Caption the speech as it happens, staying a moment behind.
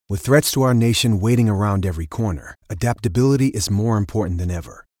With threats to our nation waiting around every corner, adaptability is more important than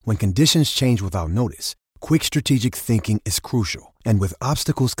ever. When conditions change without notice, quick strategic thinking is crucial. And with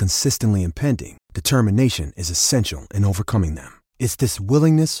obstacles consistently impending, determination is essential in overcoming them. It's this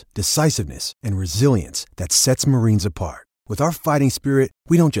willingness, decisiveness, and resilience that sets Marines apart. With our fighting spirit,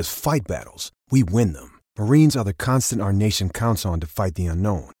 we don't just fight battles, we win them. Marines are the constant our nation counts on to fight the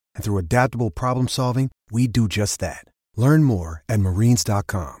unknown. And through adaptable problem solving, we do just that. Learn more at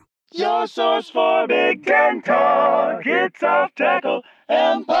marines.com. Your source for Big Ten talk. It's Off Tackle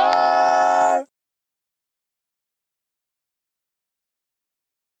Empire.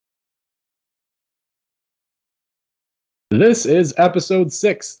 This is episode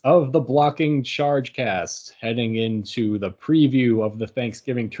 6 of the Blocking Charge Cast, heading into the preview of the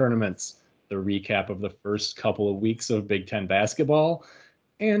Thanksgiving tournaments, the recap of the first couple of weeks of Big Ten basketball,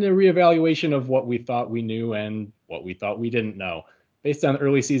 and a reevaluation of what we thought we knew and what we thought we didn't know. Based on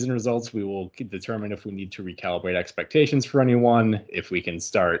early season results, we will determine if we need to recalibrate expectations for anyone, if we can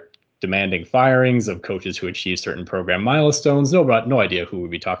start demanding firings of coaches who achieve certain program milestones. No idea who we'll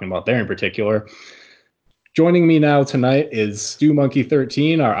be talking about there in particular. Joining me now tonight is Stu Monkey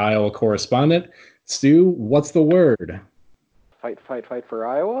 13, our Iowa correspondent. Stu, what's the word? Fight for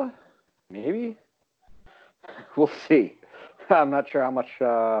Iowa? Maybe? We'll see. I'm not sure how much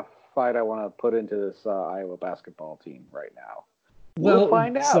fight I want to put into this Iowa basketball team right now. We'll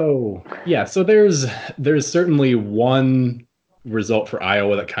find out. So there's certainly one result for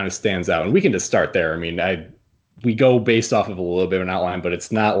Iowa that kind of stands out, and we can just start there. I mean, we go based off of a little bit of an outline, but it's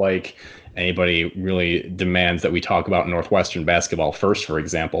not like anybody really demands that we talk about Northwestern basketball first, for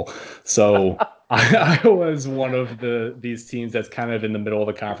example. So Iowa is one of these teams that's kind of in the middle of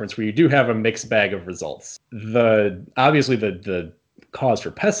the conference where you do have a mixed bag of results. Obviously the cause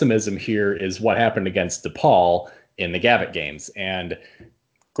for pessimism here is what happened against DePaul in the Gavitt games. And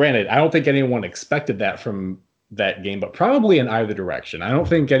granted, I don't think anyone expected that from that game, but probably in either direction. I don't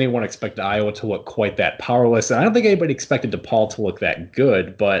think anyone expected Iowa to look quite that powerless, and I don't think anybody expected DePaul to look that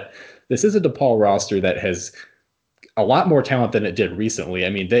good, but this is a DePaul roster that has a lot more talent than it did recently. I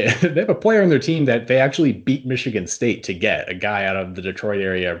mean, they have a player on their team that they actually beat Michigan State to get, a guy out of the Detroit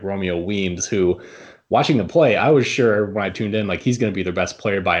area, Romeo Weems, who, watching them play, I was sure when I tuned in, like, he's going to be their best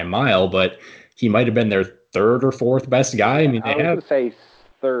player by a mile, but he might have been their third or fourth best guy. I mean, I was going to say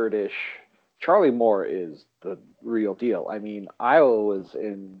third-ish. Charlie Moore is the real deal. I mean, Iowa was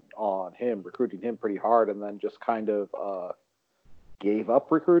in on him, recruiting him pretty hard, and then just kind of gave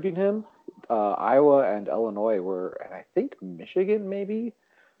up recruiting him. Iowa and Illinois were, and I think Michigan maybe,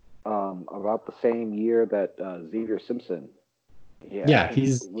 about the same year that Xavier Simpson. Yeah,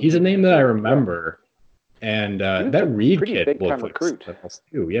 he's a name that I remember, and that Reed kid looked like something else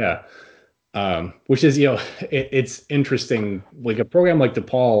too. Yeah. Which is, it's interesting. Like a program like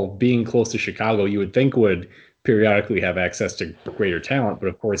DePaul being close to Chicago, you would think would periodically have access to greater talent. But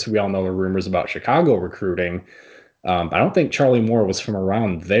of course, we all know the rumors about Chicago recruiting. I don't think Charlie Moore was from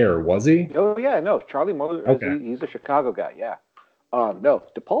around there, was he? Oh, yeah, no. Charlie Moore, okay. He's a Chicago guy, yeah. No,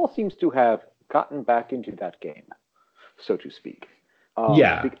 DePaul seems to have gotten back into that game, so to speak.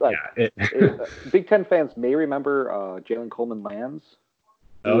 Big Ten fans may remember Jalen Coleman-Lands.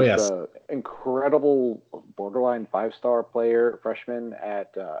 Oh, yes. Incredible borderline 5-star player, freshman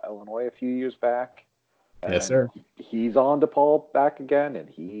at Illinois a few years back. And yes, sir. He's on DePaul back again, and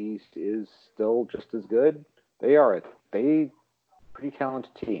he is still just as good. They are a pretty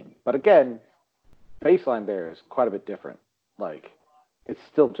talented team. But again, baseline there is quite a bit different. Like, it's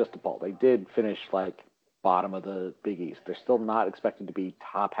still just DePaul. They did finish, like, bottom of the Big East. They're still not expected to be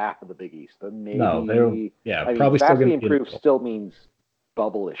top half of the Big East. Maybe, no, probably still going to be improved. Still means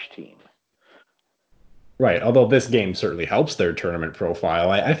bubble-ish team. Right, although this game certainly helps their tournament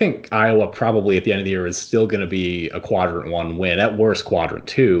profile. I think Iowa probably at the end of the year is still going to be a quadrant 1 win, at worst quadrant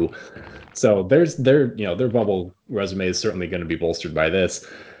 2. So their bubble resume is certainly going to be bolstered by this.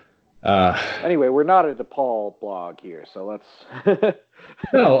 Anyway, we're not a DePaul blog here, so let's.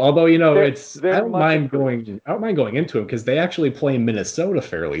 No, although I don't mind going into them because they actually play Minnesota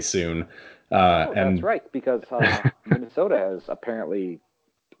fairly soon. And that's right, because Minnesota has apparently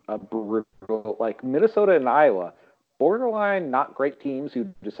a brutal, like Minnesota and Iowa, borderline not great teams who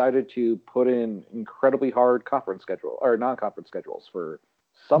decided to put in incredibly hard conference schedule or non-conference schedules for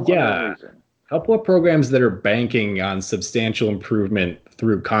some unknown reason. A couple of programs that are banking on substantial improvement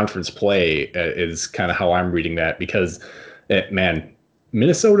through conference play is kind of how I'm reading that, because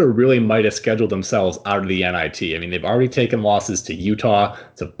Minnesota really might have scheduled themselves out of the NIT. I mean, they've already taken losses to Utah,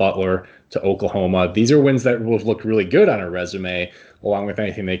 to Butler, to Oklahoma. These are wins that will look really good on a resume, along with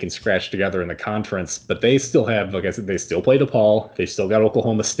anything they can scratch together in the conference. But they still have, like I said, they still play DePaul. They still got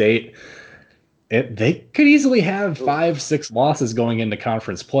Oklahoma State. They could easily have 5-6 losses going into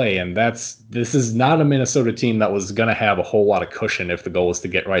conference play, and this is not a Minnesota team that was going to have a whole lot of cushion if the goal was to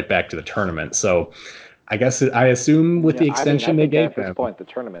get right back to the tournament. So I assume with the extension they gave at this point, the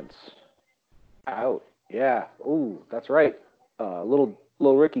tournament's out. Yeah. Ooh, that's right. Little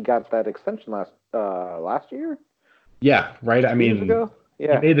Ricky got that extension last year. Yeah, right. I mean, ago?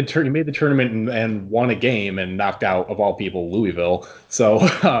 Yeah. He made the tournament and won a game and knocked out, of all people, Louisville. So,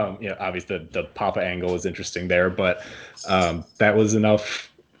 obviously the Papa angle is interesting there, but that was enough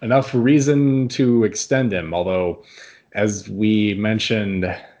reason to extend him. Although, as we mentioned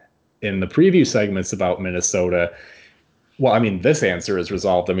in the preview segments about Minnesota, well, I mean, this answer is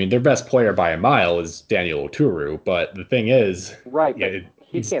resolved. I mean, their best player by a mile is Daniel Oturu, but the thing is, right? Yeah,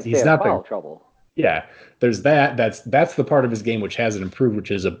 he can't stay out of foul trouble. Yeah, there's that. That's the part of his game which hasn't improved, which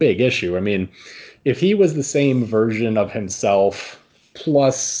is a big issue. I mean, if he was the same version of himself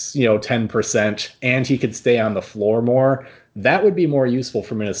plus 10%, and he could stay on the floor more, that would be more useful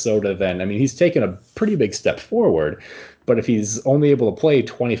for Minnesota than. I mean, he's taken a pretty big step forward, but if he's only able to play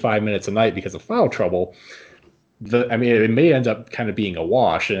 25 minutes a night because of foul trouble, it may end up kind of being a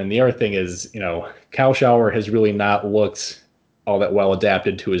wash. And the other thing is, Kalschauer has really not looked all that well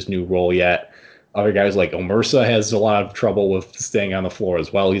adapted to his new role yet. Other guys like Omersa has a lot of trouble with staying on the floor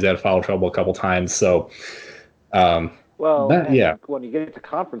as well. He's had foul trouble a couple times. So, when you get to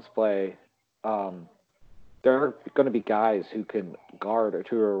conference play, there are going to be guys who can guard or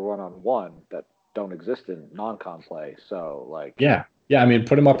 2 or 1-on-1 that don't exist in non-con play. So, I mean,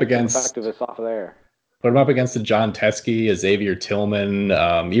 put him up against effectiveness off of there. Put him up against a John Teskey, a Xavier Tillman,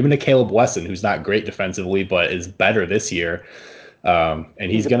 even a Caleb Wesson, who's not great defensively but is better this year.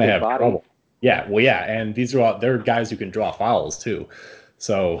 And he's going to have trouble. Yeah, well, yeah, and they're guys who can draw fouls too.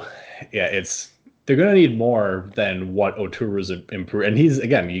 So, yeah, they're going to need more than what Oturu's improved. And he's,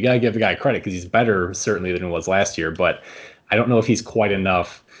 again, you got to give the guy credit because he's better certainly than he was last year, but I don't know if he's quite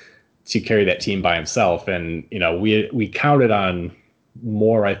enough to carry that team by himself. And, we counted on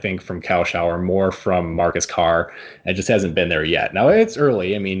more, I think, from Kalschauer, more from Marcus Carr, and it just hasn't been there yet. Now, it's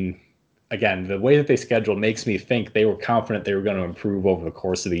early. I mean, again, the way that they scheduled makes me think they were confident they were going to improve over the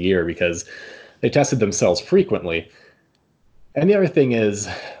course of the year because they tested themselves frequently. And the other thing is,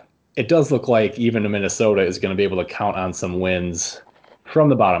 it does look like even Minnesota is going to be able to count on some wins from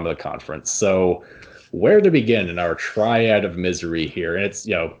the bottom of the conference. So where to begin in our triad of misery here? And it's,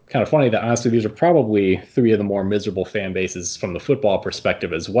 kind of funny that honestly, these are probably 3 of the more miserable fan bases from the football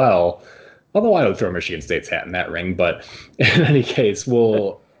perspective as well. Although I would throw Michigan State's hat in that ring, but in any case,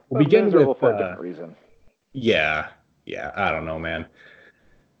 we'll begin with for a different reason. Yeah, I don't know, man.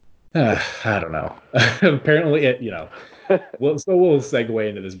 I don't know. Apparently, we'll segue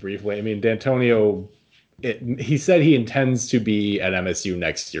into this briefly. I mean, D'Antonio, he said he intends to be at MSU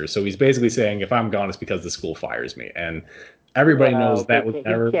next year, so he's basically saying if I'm gone, it's because the school fires me. And everybody knows that was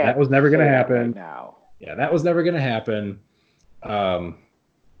never going to happen. Now, yeah, that was never going to happen.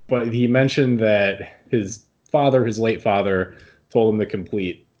 But he mentioned that his late father, told him to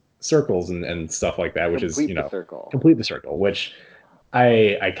complete circles and stuff like that, which complete the circle, which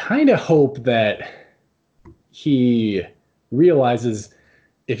I kind of hope that he realizes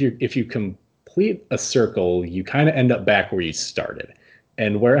if you complete a circle, you kind of end up back where you started.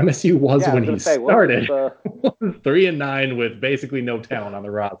 And where MSU was when he started was 3-9 with basically no talent on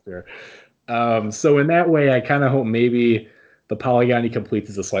the roster. So in that way, I kind of hope maybe the polygon he completes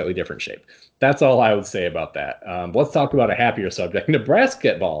is a slightly different shape. That's all I would say about that. Let's talk about a happier subject.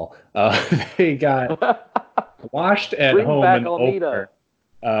 Nebraska ball. They got washed at home in over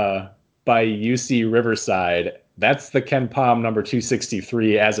by UC Riverside. That's the Ken Pom number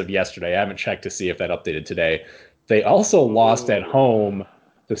 263 as of yesterday. I haven't checked to see if that updated today. They also lost at home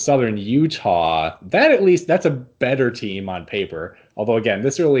to Southern Utah. That's a better team on paper. Although, again,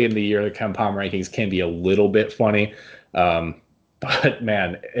 this early in the year, the Ken Pom rankings can be a little bit funny. But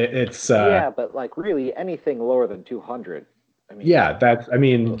man, it's but like really anything lower than 200.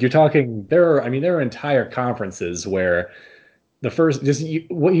 You're talking there are entire conferences where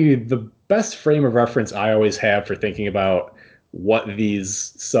the best frame of reference I always have for thinking about what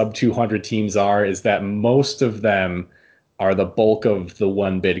these sub 200 teams are is that most of them are the bulk of the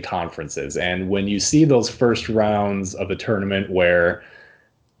one bid conferences. And when you see those first rounds of the tournament where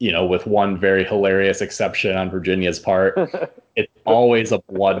with one very hilarious exception on Virginia's part, it's always a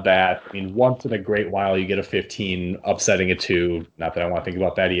bloodbath. I mean, once in a great while, you get a 15 upsetting a 2. Not that I want to think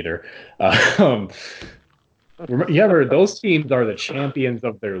about that either. Those teams are the champions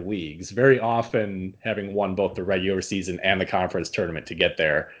of their leagues, very often having won both the regular season and the conference tournament to get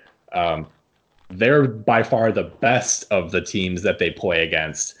there. They're by far the best of the teams that they play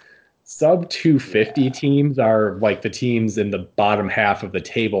against. Sub 250 teams are like the teams in the bottom half of the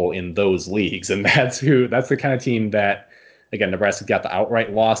table in those leagues. And that's the kind of team that, again, Nebraska got the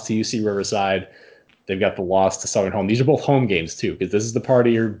outright loss to UC Riverside. They've got the loss to Southern Home. These are both home games too, because this is the part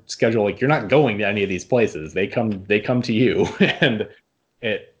of your schedule. Like, you're not going to any of these places. They come to you. And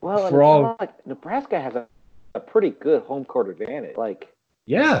Nebraska has a pretty good home court advantage. Like,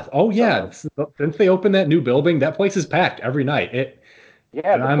 yeah. Oh yeah. Since they opened that new building, that place is packed every night.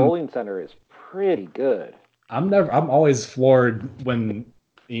 The bowling center is pretty good. I'm always floored when,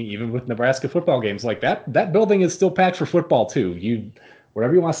 even with Nebraska football games, like that building is still packed for football too.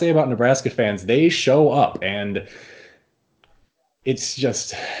 Whatever you want to say about Nebraska fans, they show up, and it's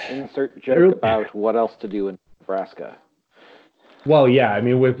just insert joke about what else to do in Nebraska. Well, yeah, I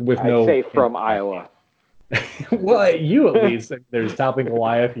mean with I'd say from Iowa. Well, you at least, there's toppling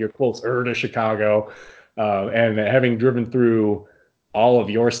Goliath. You're closer to Chicago, and having driven through all of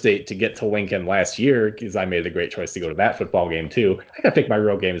your state to get to Lincoln last year, because I made the great choice to go to that football game too. I gotta pick my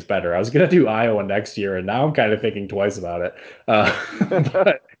real games better. I was gonna do Iowa next year, and now I'm kind of thinking twice about it.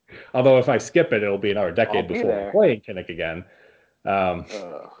 But although if I skip it, it'll be another decade before I play in Kinnick again.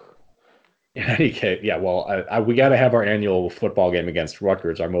 In any case, yeah. Well, we got to have our annual football game against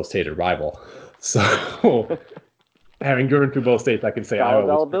Rutgers, our most hated rival. So, having driven through both states, I can say Iowa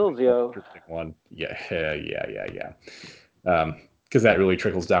was the interesting one. Yeah. Because that really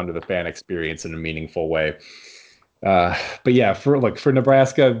trickles down to the fan experience in a meaningful way. But yeah, for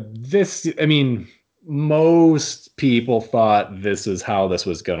Nebraska, most people thought this is how this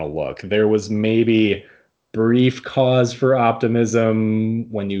was going to look. There was maybe brief cause for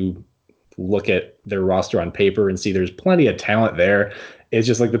optimism when you look at their roster on paper and see there's plenty of talent there. It's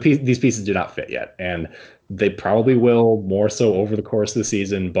just like these pieces do not fit yet, and they probably will more so over the course of the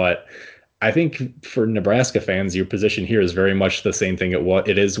season. But I think for Nebraska fans, your position here is very much the same thing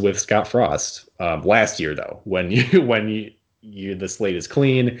it is with Scott Frost last year, though. When the slate is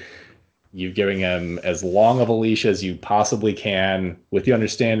clean, you're giving him as long of a leash as you possibly can, with the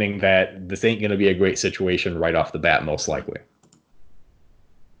understanding that this ain't going to be a great situation right off the bat, most likely.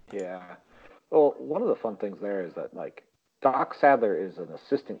 Yeah. Well, one of the fun things there is that, like, Doc Sadler is an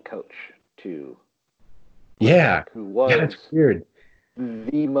assistant coach to who was that's weird.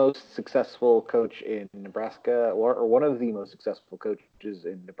 The most successful coach in Nebraska, or one of the most successful coaches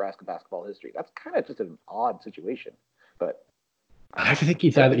in Nebraska basketball history. That's kind of just an odd situation, but I think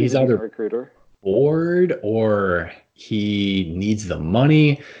he's either recruiter bored or he needs the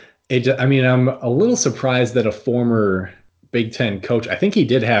money. I'm a little surprised that a former Big Ten coach, I think he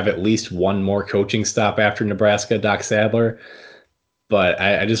did have at least one more coaching stop after Nebraska, Doc Sadler. But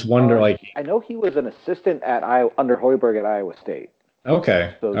I just wonder, I know he was an assistant under Hoiberg at Iowa State.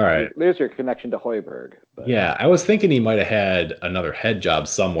 Okay. So all right. There's your connection to Hoiberg. But. Yeah, I was thinking he might have had another head job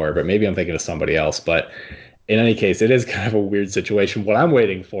somewhere, but maybe I'm thinking of somebody else. But in any case, it is kind of a weird situation. What I'm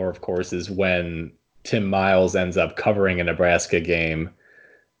waiting for, of course, is when Tim Miles ends up covering a Nebraska game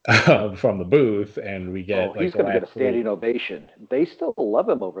from the booth, and we get he's going to get a standing ovation. They still love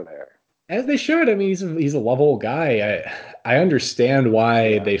him over there, as they should. I mean, he's a lovable guy. I understand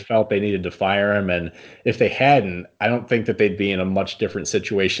why they felt they needed to fire him, and if they hadn't, I don't think that they'd be in a much different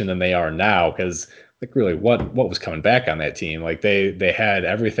situation than they are now. Because really, what was coming back on that team? Like they had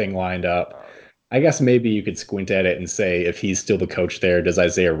everything lined up. I guess maybe you could squint at it and say, if he's still the coach there, does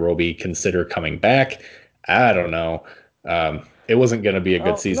Isaiah Roby consider coming back? I don't know. It wasn't going to be a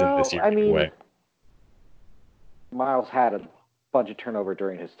good season this year anyway. Miles had a bunch of turnover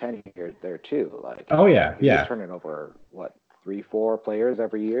during his tenure there too. He was turning over 3-4 players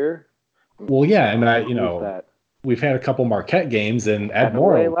every year. Well, yeah, and we've had a couple Marquette games, and Ed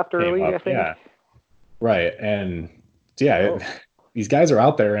Morrow left early. I think. Yeah, right, and these guys are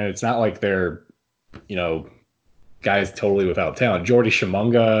out there, and it's not like they're guys totally without talent. Jordy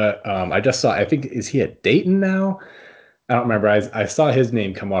Shimunga, I just saw. I think is he at Dayton now? I don't remember. I saw his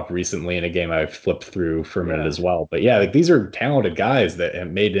name come up recently in a game I flipped through for a minute as well. But yeah, these are talented guys that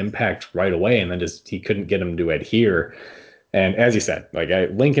have made impact right away, and then he couldn't get them to adhere. And as you said,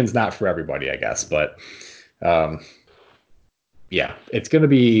 Lincoln's not for everybody, I guess. But it's gonna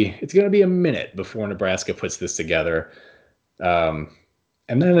be a minute before Nebraska puts this together. And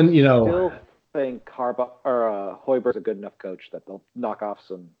then think Hoiberg's a good enough coach that they'll knock off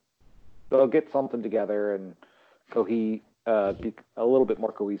they'll get something together and be a little bit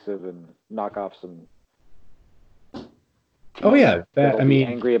more cohesive and knock off some. Oh yeah,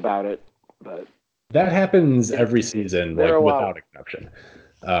 angry about it, but that happens every season, like without exception.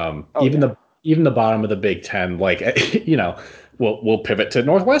 Even the bottom of the Big Ten, like we'll pivot to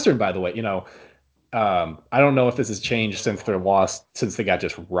Northwestern. By the way, I don't know if this has changed since they got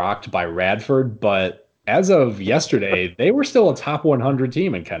just rocked by Radford, but as of yesterday, they were still a top 100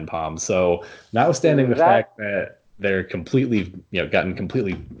 team in KenPom. So notwithstanding the fact that they're completely, gotten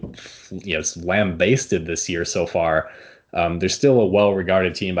completely, lambasted this year so far, they're still a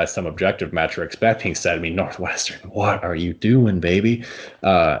well-regarded team by some objective metrics. That being said, Northwestern, what are you doing, baby?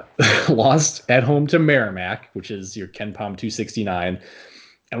 Lost at home to Merrimack, which is your KenPom 269.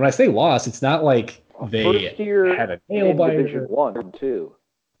 And when I say lost, it's not like they had a nail biter. Division 1 too.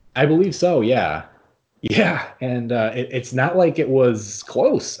 I believe so, yeah. Yeah, and it's not like it was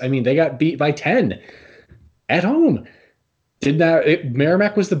close. They got beat by 10 at home.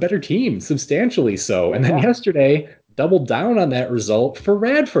 Merrimack was the better team, substantially so. And then yesterday, doubled down on that result for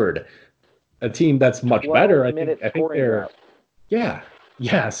Radford, a team that's much better. I think they're,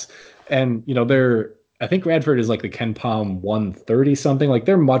 yes. And, I think Radford is like the KenPom 130 something. Like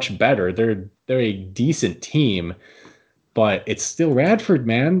they're much better. They're a decent team, but it's still Radford,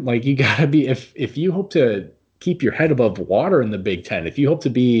 man. Like you gotta be, if you hope to keep your head above water in the Big Ten, if you hope to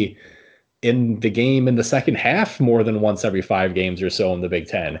be in the game in the second half more than once every 5 games or so in the Big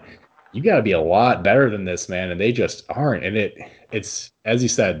Ten, you got to be a lot better than this, man. And they just aren't. And it's, as you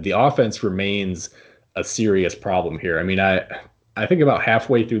said, the offense remains a serious problem here. I think about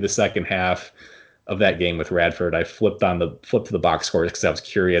halfway through the second half of that game with Radford, I flipped to the box scores because I was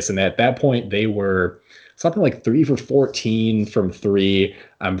curious. And at that point, they were something like 3 for 14 from 3.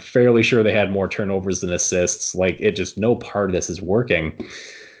 I'm fairly sure they had more turnovers than assists. Like no part of this is working.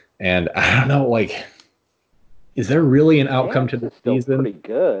 And I don't know, is there really an outcome to this season? Pretty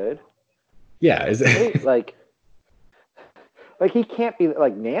good. Yeah, is it like he can't be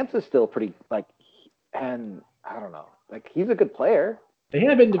Nance is still pretty and I don't know, he's a good player. They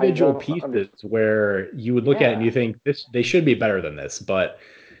have individual pieces where you would look at it and you think they should be better than this, but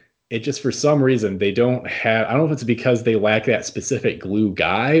it just for some reason they don't have. I don't know if it's because they lack that specific glue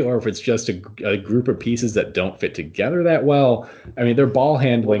guy or if it's just a group of pieces that don't fit together that well. Their ball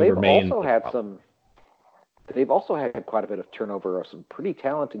handling remains. They've also had quite a bit of turnover of some pretty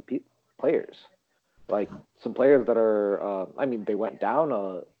talented players, like some players that are. They went down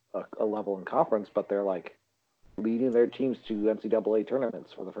a level in conference, but they're leading their teams to NCAA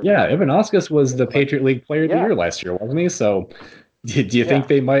tournaments for the first time. Yeah, Ivanauskas was the Patriot League Player of the Year last year, wasn't he? So do you think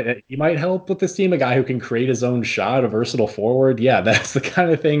he might help with this team? A guy who can create his own shot, a versatile forward? Yeah, that's the kind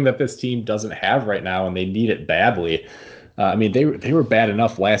of thing that this team doesn't have right now, and they need it badly. They were bad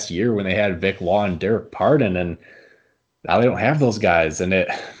enough last year when they had Vic Law and Derek Pardon, and now they don't have those guys. And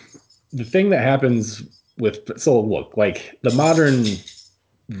the thing that happens the modern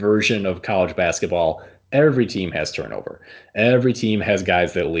version of college basketball, every team has turnover. Every team has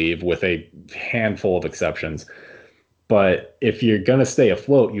guys that leave with a handful of exceptions. But if you're going to stay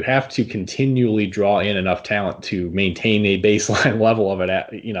afloat, you have to continually draw in enough talent to maintain a baseline level of it.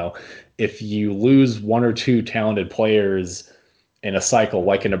 If you lose 1 or 2 talented players in a cycle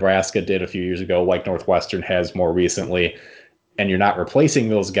like Nebraska did a few years ago, like Northwestern has more recently, and you're not replacing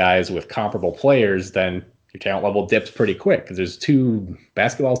those guys with comparable players, then your talent level dips pretty quick because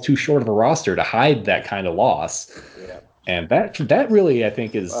basketball is too short of a roster to hide that kind of loss. Yeah. And that really, I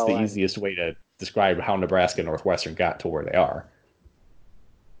think, is the easiest way to describe how Nebraska and Northwestern got to where they are.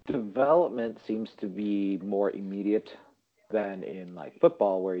 Development seems to be more immediate than in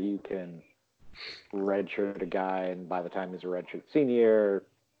football, where you can redshirt a guy, and by the time he's a redshirt senior,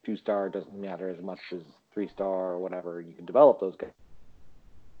 2-star doesn't matter as much as 3-star or whatever. You can develop those guys.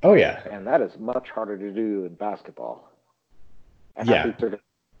 Oh yeah, and that is much harder to do in basketball. And athletes,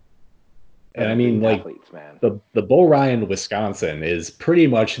 man. The Bull Ryan, Wisconsin is pretty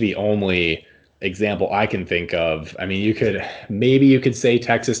much the only example I can think of. You could say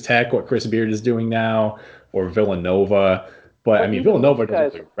Texas Tech, what Chris Beard is doing now, or Villanova, but Villanova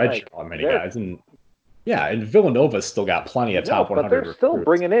doesn't redshirt on many guys, and Villanova's still got plenty of top 100. But they're still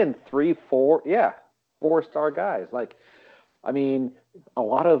bringing in 3, 4, 4-star guys. A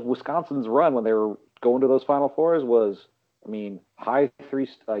lot of Wisconsin's run when they were going to those Final Fours was, high 3,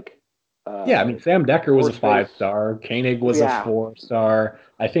 Sam Decker was a 5-star. Koenig was a 4-star.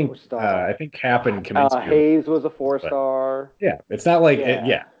 I think Cap and Kaminsky. Hayes was a 4-star. Yeah, it's not like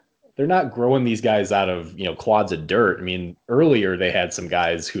they're not growing these guys out of, clods of dirt. I mean, earlier they had some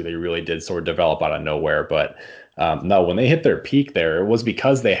guys who they really did sort of develop out of nowhere, but no, when they hit their peak there, it was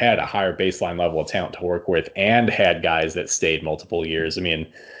because they had a higher baseline level of talent to work with and had guys that stayed multiple years. I mean,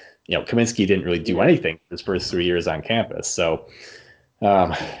 Kaminsky didn't really do anything his first 3 years on campus. So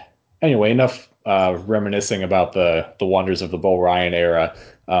anyway, enough reminiscing about the wonders of the Bo Ryan era.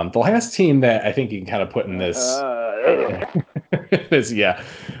 The last team that I think you can kind of put in this is,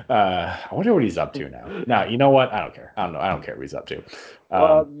 I wonder what he's up to now. Now, you know what? I don't care. I don't care what he's up to.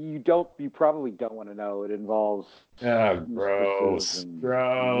 Well, you probably don't want to know. It involves gross.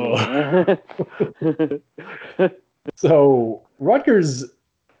 So Rutgers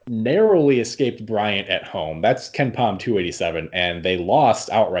narrowly escaped Bryant at home. That's KenPom 287, and they lost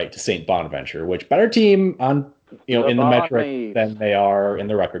outright to St. Bonaventure, which better team on in the metric than they are in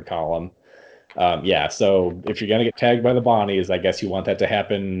the record column. So if you're gonna get tagged by the Bonnies, I guess you want that to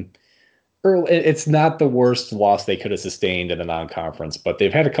happen early. It's not the worst loss they could have sustained in the non-conference, but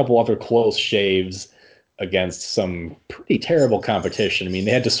they've had a couple other close shaves against some pretty terrible competition. I mean,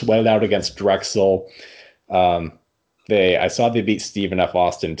 they had to sweat it out against Drexel. I saw they beat Stephen F.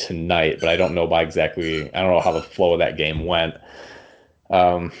 Austin tonight, but I don't know I don't know how the flow of that game went.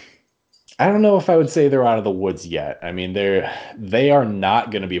 I don't know if I would say they're out of the woods yet. I mean, they are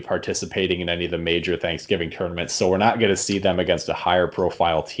not going to be participating in any of the major Thanksgiving tournaments, so we're not going to see them against a higher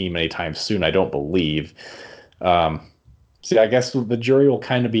profile team anytime soon, I don't believe. I guess the jury will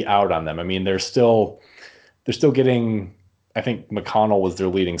kind of be out on them. I mean, they're still getting, I think McConnell was their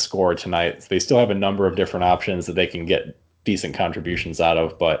leading scorer tonight. They still have a number of different options that they can get decent contributions out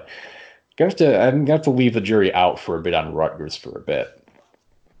of, but I'm going to have to leave the jury out for a bit on Rutgers for a bit.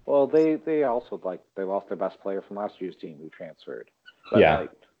 Well, they also they lost their best player from last year's team who transferred. But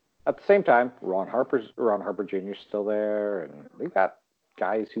at the same time, Ron Harper Jr. is still there, and they've got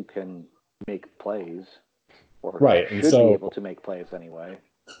guys who can make plays, or should be able to make plays anyway.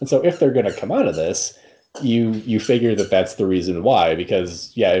 And so, if they're going to come out of this, you figure that that's the reason why.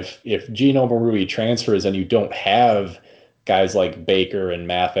 Because if Gino Marui transfers and you don't have guys like Baker and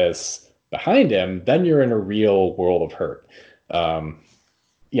Mathis behind him, then you're in a real world of hurt.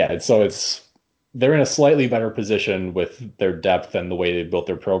 They're in a slightly better position with their depth and the way they built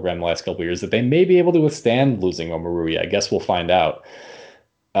their program the last couple of years that they may be able to withstand losing Omarui. I guess we'll find out.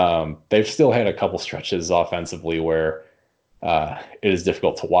 They've still had a couple stretches offensively where it is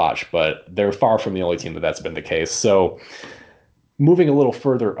difficult to watch, but they're far from the only team that's been the case. So moving a little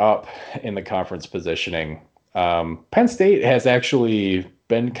further up in the conference positioning, Penn State has actually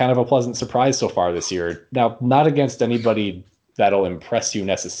been kind of a pleasant surprise so far this year. Now, not against anybody that'll impress you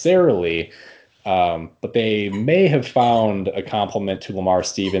necessarily, but they may have found a compliment to Lamar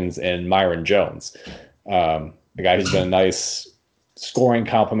Stevens and Myron Jones, a guy who's been a nice scoring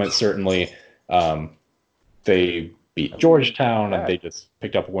compliment, certainly. They beat Georgetown, and they just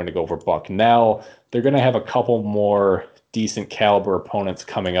picked up a win to go over Bucknell. They're going to have a couple more decent caliber opponents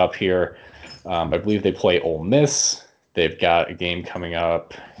coming up here. I believe they play Ole Miss. They've got a game coming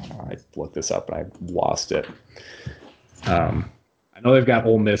up. I looked this up and I lost it. I know they've got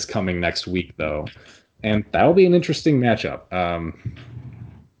Ole Miss coming next week, though, and that'll be an interesting matchup.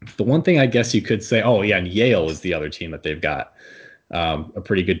 The one thing I guess you could say, and Yale is the other team that they've got, a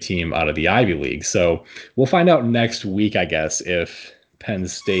pretty good team out of the Ivy League. So we'll find out next week, I guess, if Penn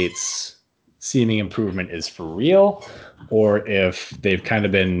State's seeming improvement is for real or if they've kind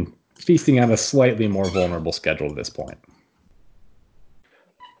of been feasting on a slightly more vulnerable schedule at this point.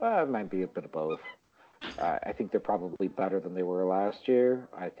 It might be a bit of both. I think they're probably better than they were last year.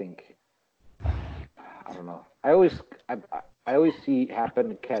 I don't know. I always see happen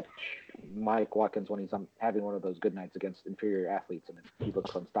to catch Mike Watkins when he's having one of those good nights against inferior athletes, and he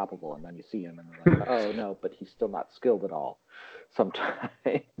looks unstoppable. And then you see him, and you're like, oh no, but he's still not skilled at all. Sometimes.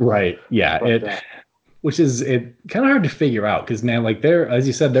 Right. Yeah. But, which is kind of hard to figure out because, man, like as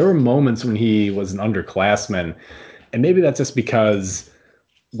you said, there were moments when he was an underclassman, and maybe that's just because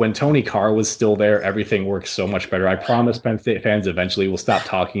when Tony Carr was still there, everything worked so much better. I promise Penn State fans eventually will stop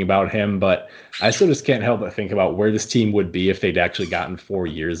talking about him, but I still just can't help but think about where this team would be if they'd actually gotten 4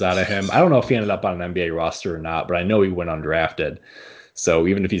 years out of him. I don't know if he ended up on an NBA roster or not, but I know he went undrafted. So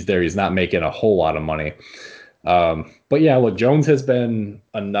even if he's there, he's not making a whole lot of money. But yeah, look, Jones has been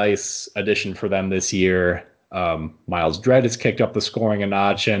a nice addition for them this year. Miles Dredd has kicked up the scoring a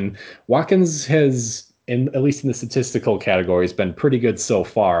notch, and Watkins has, at least in the statistical category, has been pretty good so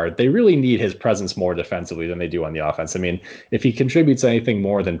far. They really need his presence more defensively than they do on the offense. I mean, if he contributes anything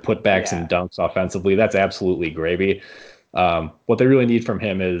more than putbacks and dunks offensively, that's absolutely gravy. What they really need from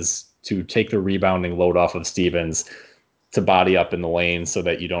him is to take the rebounding load off of Stevens, to body up in the lane so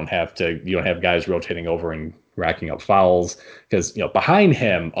that you don't have guys rotating over and racking up fouls, because behind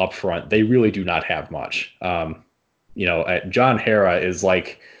him up front they really do not have much. John Hara is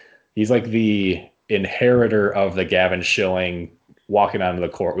he's like the inheritor of the Gavin Schilling walking onto the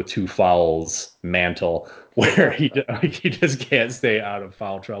court with 2 fouls mantle, where he just can't stay out of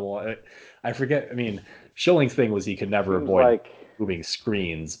foul trouble. I forget. I mean, Schilling's thing was he could never avoid moving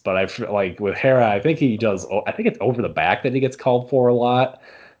screens, but I feel like with Hara, I think he does. I think it's over the back that he gets called for a lot.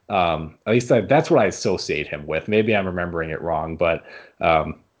 At least that's what I associate him with. Maybe I'm remembering it wrong, but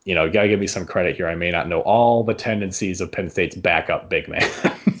you gotta give me some credit here. I may not know all the tendencies of Penn State's backup big man.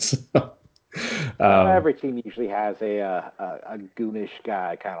 Every team usually has a goonish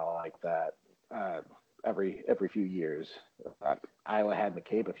guy kind of like that. Every few years, Iowa had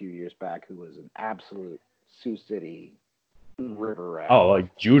McCabe a few years back, who was an absolute Sioux City river rat. Oh,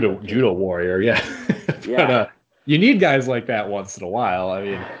 like judo warrior, yeah. But you need guys like that once in a while. I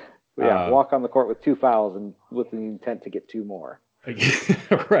mean, walk on the court with 2 fouls and with the intent to get 2 more.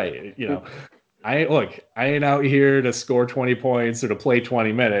 Right. I ain't out here to score 20 points or to play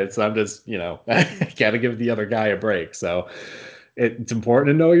 20 minutes. I'm just, got to give the other guy a break. So it's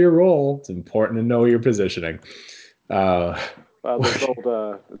important to know your role. It's important to know your positioning. Those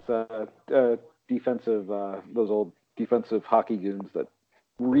old defensive hockey goons that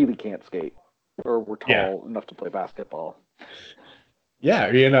really can't skate or were tall enough to play basketball. Yeah,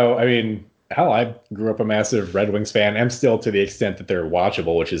 I mean, hell, I grew up a massive Red Wings fan. I'm still, to the extent that they're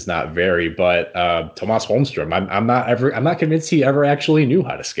watchable, which is not very. But Tomas Holmstrom, I'm not convinced he ever actually knew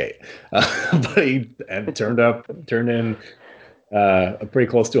how to skate. But he turned in pretty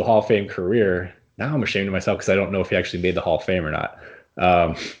close to a Hall of Fame career. Now I'm ashamed of myself because I don't know if he actually made the Hall of Fame or not.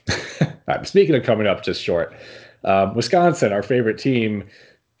 Speaking of coming up just short, Wisconsin, our favorite team,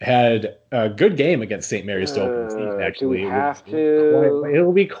 had a good game against St. Mary's to open the season, actually.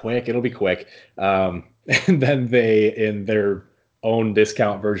 It'll be quick. And then they, in their own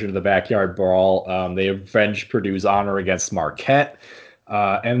discount version of the backyard brawl, they avenged Purdue's honor against Marquette.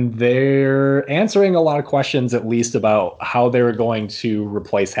 And they're answering a lot of questions, at least about how they were going to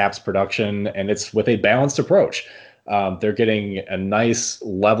replace Hap's production, and it's with a balanced approach. They're getting a nice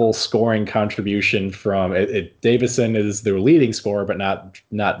level scoring contribution from Davison is their leading scorer, but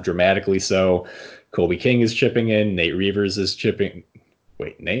not dramatically so. Colby King is chipping in. Nate Reavers is chipping.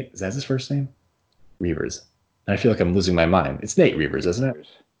 Wait, Nate? Is that his first name? Reavers. I feel like I'm losing my mind. It's Nate Reavers, isn't it?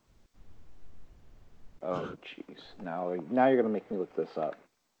 Oh, jeez. Now you're going to make me look this up.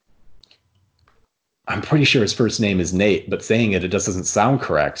 I'm pretty sure his first name is Nate, but saying it just doesn't sound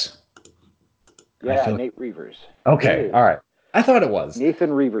correct. Yeah, Nate Reavers. Okay, all right. I thought it was Nathan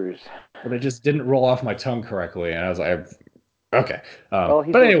Reavers, but it just didn't roll off my tongue correctly, and I was like, okay.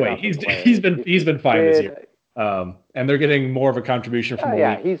 But anyway, he's been fine this year, and they're getting more of a contribution from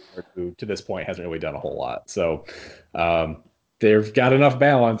who to this point hasn't really done a whole lot. So they've got enough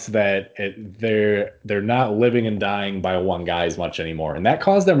balance that they're not living and dying by one guy as much anymore, and that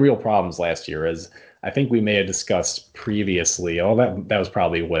caused them real problems last year, as I think we may have discussed previously. Oh, that was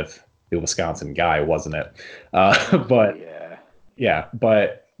probably with the Wisconsin guy, wasn't it? But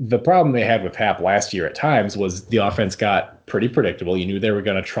the problem they had with Hap last year at times was the offense got pretty predictable. You knew they were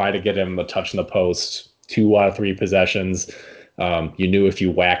going to try to get him a touch in the post 2 out of 3 possessions. You knew if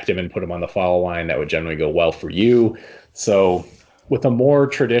you whacked him and put him on the foul line, that would generally go well for you. So with a more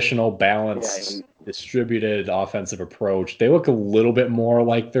traditional, balanced, distributed offensive approach, they look a little bit more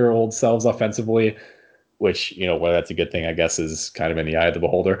like their old selves offensively, which, whether that's a good thing, I guess, is kind of in the eye of the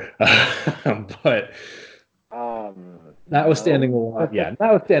beholder. But notwithstanding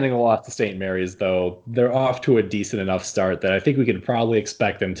the loss to St. Mary's, though, they're off to a decent enough start that I think we could probably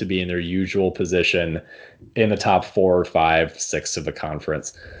expect them to be in their usual position in the top 4, 5, 6 of the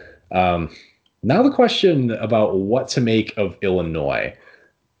conference. Now the question about what to make of Illinois.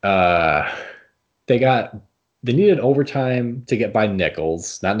 They needed overtime to get by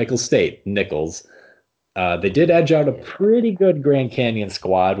Nichols, not Nicholls State, Nichols. They did edge out a pretty good Grand Canyon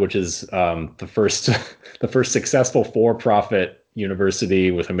squad, which is the first successful for-profit university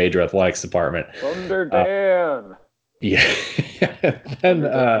with a major athletics department. Thunder Dan. And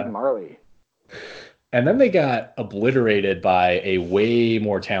Marley. And then they got obliterated by a way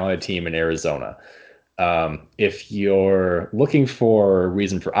more talented team in Arizona. If you're looking for a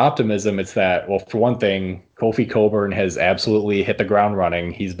reason for optimism, it's that, well, for one thing, Kofi Coburn has absolutely hit the ground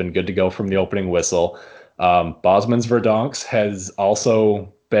running. He's been good to go from the opening whistle. Bosmans Verdonks has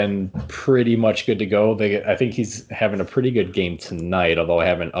also been pretty much good to go. I think he's having a pretty good game tonight, although I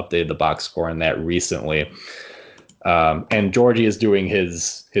haven't updated the box score on that recently. And Georgie is doing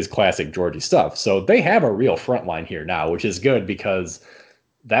his classic Georgie stuff. So they have a real front line here now, which is good because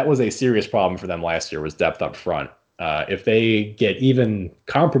that was a serious problem for them last year was depth up front. If they get even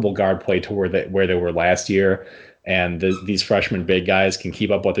comparable guard play to where they were last year, and these freshman big guys can keep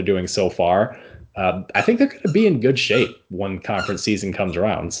up what they're doing so far, I think they're going to be in good shape when conference season comes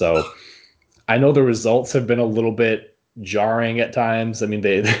around. So I know the results have been a little bit jarring at times. I mean,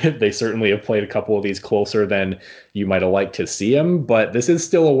 they certainly have played a couple of these closer than you might have liked to see them, but this is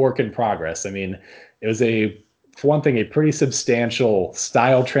still a work in progress. I mean, it was for one thing, a pretty substantial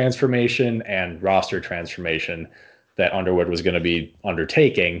style transformation and roster transformation that Underwood was going to be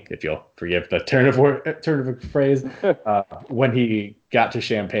undertaking, if you'll forgive the turn of a phrase, when he got to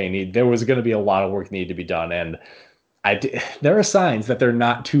Champaign. There was going to be a lot of work needed to be done, and there are signs that they're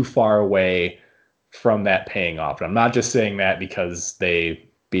not too far away from that paying off. And I'm not just saying that because they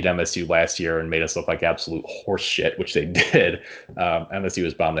beat MSU last year and made us look like absolute horse shit, which they did. MSU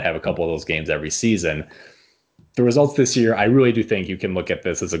was bound to have a couple of those games every season. The results this year, I really do think you can look at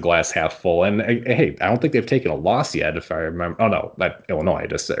this as a glass half full. And hey, I don't think they've taken a loss yet, if I remember. Oh no, that Illinois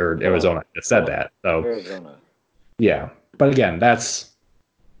or Arizona just said that. So Arizona. Yeah, but again,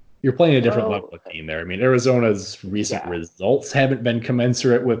 you're playing a different level of team there. I mean, Arizona's recent results haven't been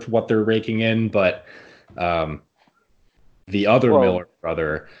commensurate with what they're raking in, but the other Miller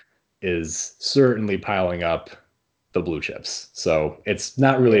brother is certainly piling up the blue chips. So it's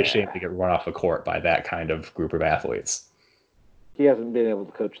not really a shame to get run off the court by that kind of group of athletes. He hasn't been able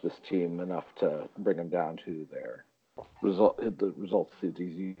to coach this team enough to bring them down to the results that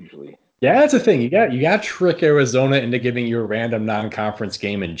he's usually. Yeah, that's the thing. You got to trick Arizona into giving you a random non-conference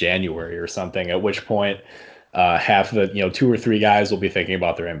game in January or something, at which point half the 2 or 3 guys will be thinking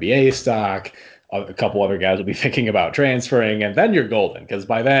about their NBA stock. A couple other guys will be thinking about transferring, and then you're golden because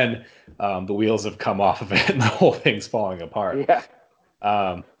by then the wheels have come off of it and the whole thing's falling apart.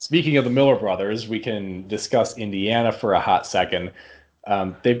 Yeah. Speaking of the Miller brothers, we can discuss Indiana for a hot second.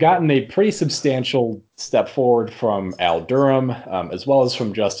 They've gotten a pretty substantial step forward from Al Durham, as well as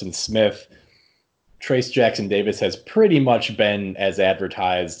from Justin Smith. Trace Jackson Davis has pretty much been as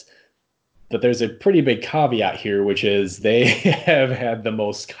advertised. But there's a pretty big caveat here, which is they have had the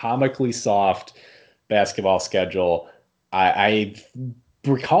most comically soft basketball schedule I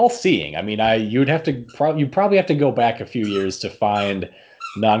recall seeing. I mean, you'd probably have to go back a few years to find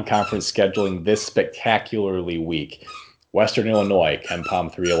non-conference scheduling this spectacularly weak. Western Illinois,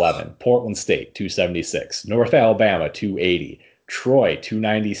 KenPom 311, Portland State 276, North Alabama 280, Troy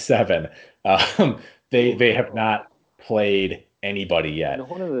 297. They have not played anybody yet. No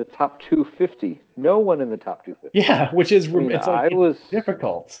one in the top 250. No one in the top 250. Yeah, which is it's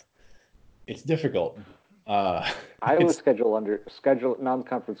difficult. It's difficult. Iowa's schedule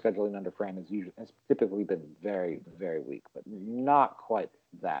non-conference scheduling under Fran has typically been very, very weak, but not quite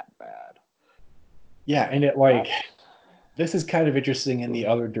that bad. Yeah, and this is kind of interesting in the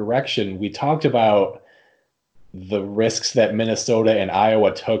other direction. We talked about the risks that Minnesota and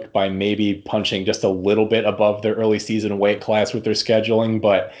Iowa took by maybe punching just a little bit above their early season weight class with their scheduling.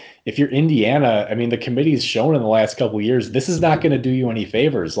 But if you're Indiana, I mean, the committee's shown in the last couple of years, this is not going to do you any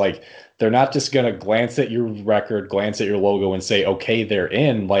favors. Like, they're not just going to glance at your record, glance at your logo and say, okay, they're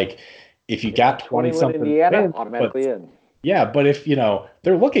in. Like, if you got 20 something Indiana, wins, automatically in. Yeah, but if,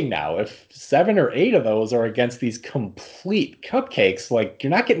 they're looking now, if 7 or 8 of those are against these complete cupcakes, like,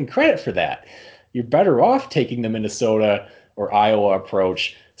 you're not getting credit for that. You're better off taking the Minnesota or Iowa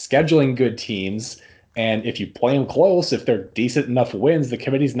approach, scheduling good teams. And if you play them close, if they're decent enough wins, the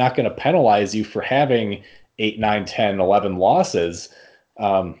committee's not going to penalize you for having 8, 9, 10, 11 losses.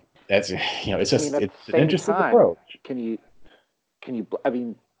 It's an interesting approach. Can you, I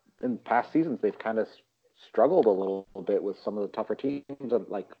mean, in past seasons, they've kind of struggled a little bit with some of the tougher teams.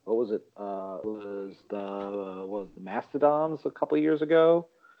 Like, what was it? Was the Mastodons a couple of years ago?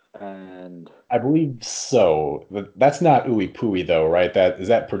 And I believe so. That's not Ooey Pooey though, right? Is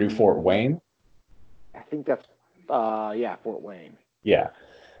that Purdue Fort Wayne? I think that's Fort Wayne. Yeah.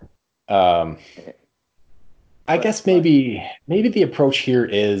 I guess maybe the approach here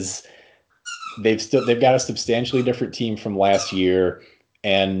is they've got a substantially different team from last year,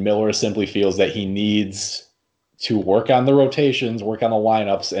 and Miller simply feels that he needs to work on the rotations, work on the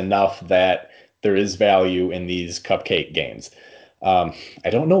lineups enough that there is value in these cupcake games. I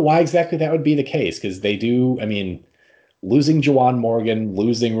don't know why exactly that would be the case, because they do, I mean, losing Juwan Morgan,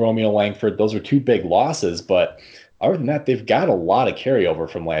 losing Romeo Langford, those are 2 big losses, but other than that, they've got a lot of carryover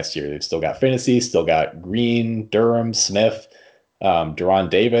from last year. They've still got Finney, still got Green, Durham, Smith, Deron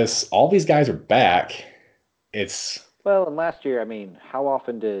Davis. All these guys are back. Well, and last year, I mean, how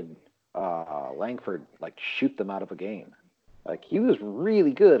often did Langford shoot them out of a game. He was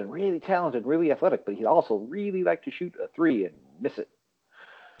really good and really talented, really athletic, but he also really liked to shoot a three and miss it.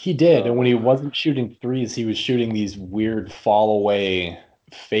 He did, and when he wasn't shooting threes, he was shooting these weird fall away,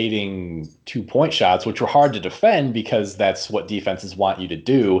 fading 2-point shots, which were hard to defend because that's what defenses want you to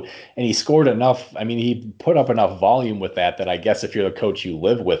do. And he scored enough. I mean, he put up enough volume with that I guess if you're the coach, you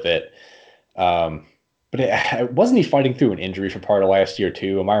live with it. But wasn't he fighting through an injury for part of last year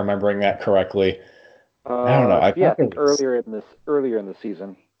too? Am I remembering that correctly? I don't know. I think earlier in the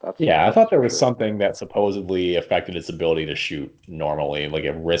season. I thought there was something that supposedly affected his ability to shoot normally, like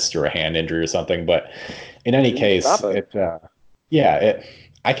a wrist or a hand injury or something. But in any case, I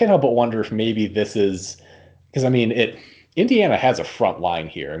can't help but wonder if maybe this is because Indiana has a front line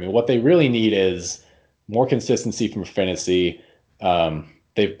here. I mean, what they really need is more consistency from Finney.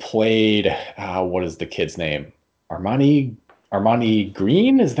 They've played what is the kid's name? Armani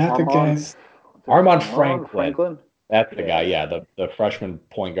Green? Is that the guy's? Armaan Franklin. That's the guy, the freshman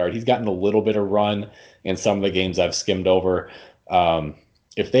point guard. He's gotten a little bit of run in some of the games I've skimmed over.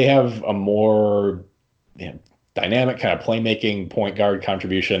 If they have a more dynamic kind of playmaking point guard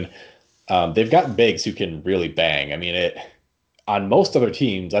contribution, they've got bigs who can really bang. I mean, on most other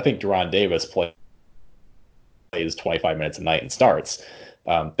teams, I think De'Ron Davis plays 25 minutes a night and starts.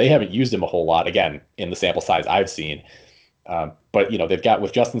 They haven't used him a whole lot, again, in the sample size I've seen. But they've got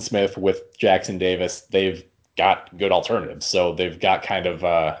with Justin Smith, with Jackson Davis, they've got good alternatives. So they've got kind of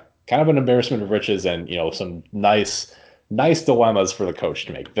an embarrassment of riches and some nice dilemmas for the coach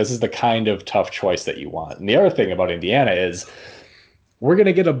to make. This is the kind of tough choice that you want. And the other thing about Indiana is we're going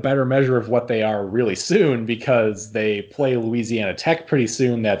to get a better measure of what they are really soon because they play Louisiana Tech pretty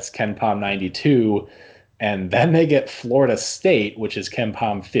soon. That's KenPom 92. And then they get Florida State, which is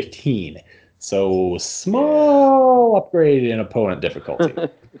KenPom 15. So small upgrade in opponent difficulty.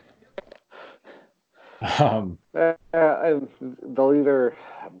 They'll either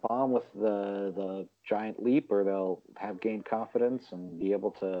bomb with the giant leap or they'll have gained confidence and be able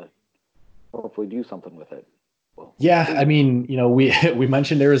to hopefully do something with it. We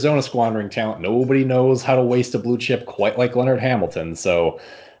mentioned Arizona squandering talent. Nobody knows how to waste a blue chip quite like Leonard Hamilton. So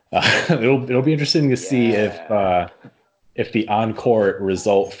it'll be interesting to see if the on-court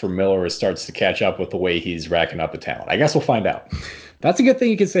result for Miller starts to catch up with the way he's racking up the talent. I guess we'll find out. That's a good thing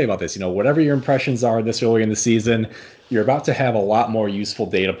you can say about this. Whatever your impressions are this early in the season, you're about to have a lot more useful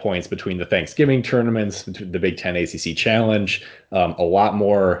data points between the Thanksgiving tournaments, between the Big Ten ACC Challenge, a lot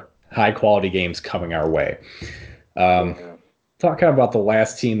more high-quality games coming our way. Talking about the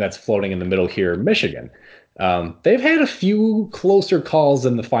last team that's floating in the middle here, Michigan. They've had a few closer calls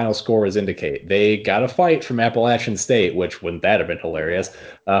than the final scores indicate. They got a fight from Appalachian State, which wouldn't that have been hilarious?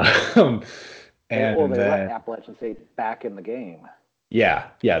 They let Appalachian State back in the game. Yeah,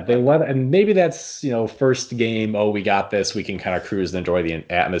 they let, and maybe that's first game. Oh, we got this. We can kind of cruise and enjoy the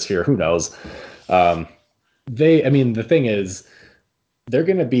atmosphere. Who knows? The thing is, they're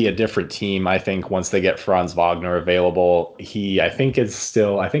going to be a different team, I think, once they get Franz Wagner available. I think it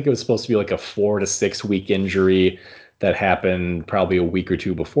was supposed to be like a 4 to 6 week injury that happened probably a week or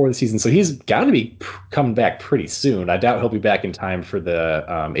two before the season. So he's got to be coming back pretty soon. I doubt he'll be back in time for the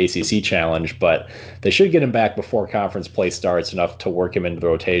ACC Challenge, but they should get him back before conference play starts, enough to work him into the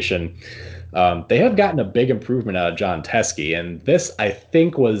rotation. They have gotten a big improvement out of John Teske, and this, I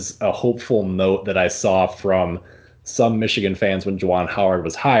think, was a hopeful note that I saw from some Michigan fans when Juwan Howard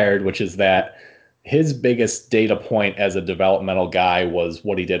was hired, which is that his biggest data point as a developmental guy was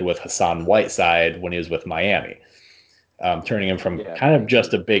what he did with Hassan Whiteside when he was with Miami, turning him from kind of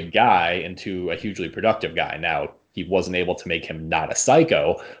just a big guy into a hugely productive guy. Now, he wasn't able to make him not a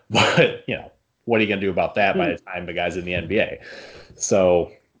psycho, but, what are you going to do about that by the time the guy's in the NBA?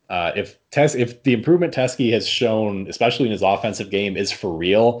 So if the improvement Teske has shown, especially in his offensive game, is for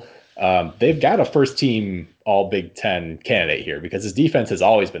real, they've got a first-team All-Big Ten candidate here because his defense has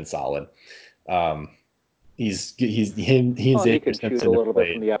always been solid. He can shoot a little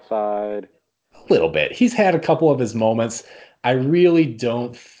bit from the outside. A little bit. He's had a couple of his moments. I really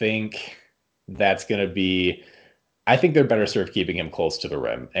don't think that's going to be. I think they're better served keeping him close to the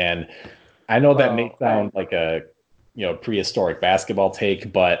rim. And I know that may sound like a prehistoric basketball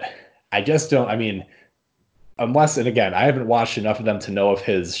take, but I just don't. I mean, unless, and again, I haven't watched enough of them to know if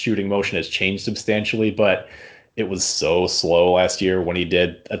his shooting motion has changed substantially, but it was so slow last year when he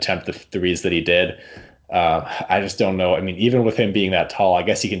did attempt the threes that he did. I just don't know. I mean, even with him being that tall, I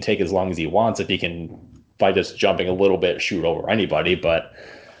guess he can take as long as he wants if he can, by just jumping a little bit, shoot over anybody, but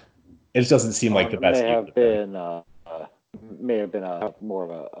it just doesn't seem like the best. May have been more of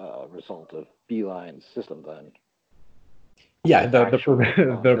a result of Beilein's system then. Yeah, with the actual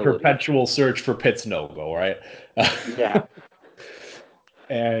the ability. perpetual search for Pitt's no-go, right? Yeah.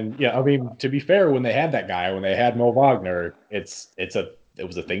 And yeah, I mean, to be fair, when they had that guy, when they had Mo Wagner, it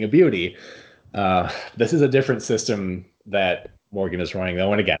was a thing of beauty. This is a different system that Morgan is running,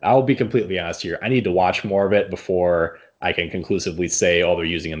 though. And again, I'll be completely honest here. I need to watch more of it before I can conclusively say, oh, they're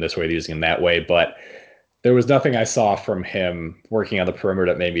using him this way, they're using him that way. But there was nothing I saw from him working on the perimeter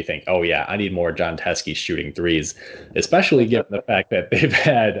that made me think, oh, yeah, I need more John Teskey shooting threes, especially given the fact that they've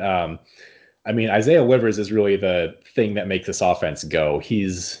had, I mean, Isaiah Livers is really the thing that makes this offense go.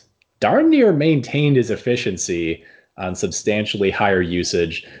 He's darn near maintained his efficiency on substantially higher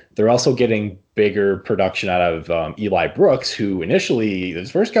usage. They're also getting bigger production out of Eli Brooks, who initially,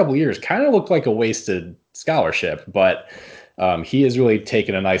 his first couple of years, kind of looked like a wasted scholarship, but he has really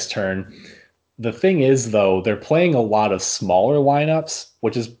taken a nice turn. The thing is, though, they're playing a lot of smaller lineups,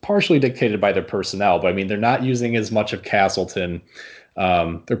 which is partially dictated by their personnel. But I mean, they're not using as much of Castleton.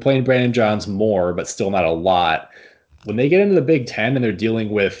 They're playing Brandon Johns more, but still not a lot. When they get into the Big Ten and they're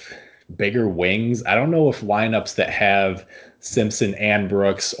dealing with bigger wings, I don't know if lineups that have Simpson and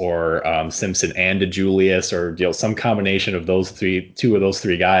Brooks or Simpson and DeJulius or some combination of two of those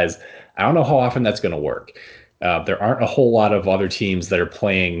three guys. I don't know how often that's going to work. There aren't a whole lot of other teams that are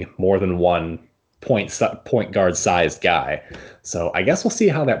playing more than one point guard sized guy. So I guess we'll see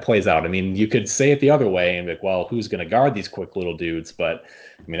how that plays out. I mean, you could say it the other way and be like, well, who's going to guard these quick little dudes? But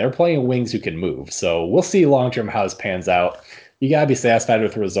I mean, they're playing wings who can move. So we'll see long term how this pans out. You got to be satisfied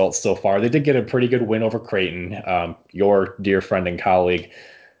with the results so far. They did get a pretty good win over Creighton, your dear friend and colleague.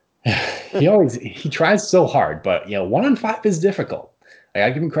 He tries so hard, but 1-5 is difficult. I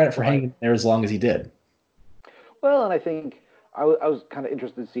give him credit for hanging there as long as he did. Well, and I think I was kind of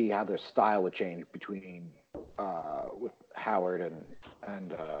interested to see how their style would change between with Howard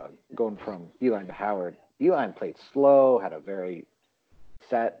and going from Beilein to Howard. Beilein played slow, had a very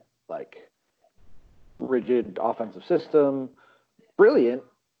set, rigid offensive system. Brilliant,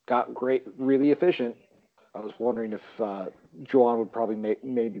 got great, really efficient. I was wondering if Juwan would probably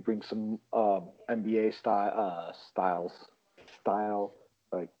maybe bring some NBA style,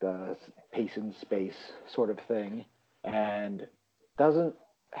 like the pace and space sort of thing, and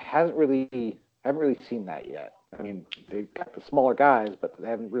haven't really seen that yet. I mean, they've got the smaller guys, but they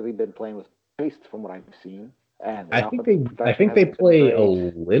haven't really been playing with pace from what I've seen. And I think they play a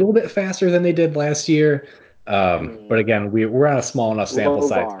little bit faster than they did last year. But again, we're on a small enough sample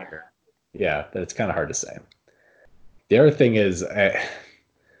size here. Yeah, that it's kind of hard to say. The other thing is their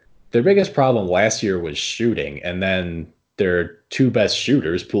biggest problem last year was shooting, and then their two best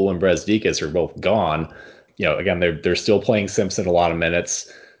shooters, Poole and Brezdikas, are both gone. Again, they're still playing Simpson a lot of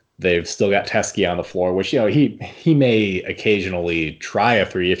minutes. They've still got Teskey on the floor, which he may occasionally try a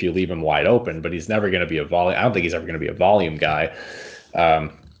three if you leave him wide open, but he's never going to be a volume. I don't think he's ever going to be a volume guy.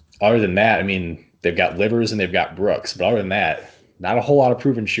 Other than that, I mean, they've got Livers and they've got Brooks, but other than that, not a whole lot of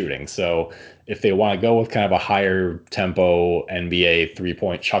proven shooting. So if they want to go with kind of a higher tempo NBA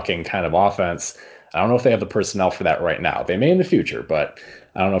 3-point chucking kind of offense, I don't know if they have the personnel for that right now. They may in the future, but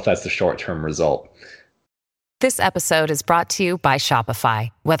I don't know if that's the short-term result. This episode is brought to you by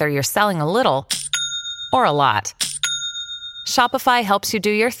Shopify. Whether you're selling a little or a lot, Shopify helps you do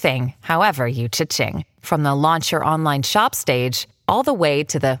your thing, however you cha-ching. From the launch your online shop stage, all the way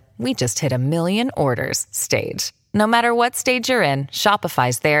to the we just hit 1 million orders stage. No matter what stage you're in,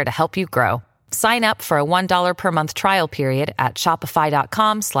 Shopify's there to help you grow. Sign up for a $1 per month trial period at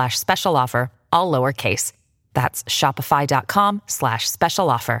shopify.com/special offer, all lowercase. That's shopify.com/special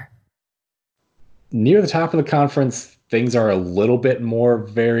offer. Near the top of the conference, things are a little bit more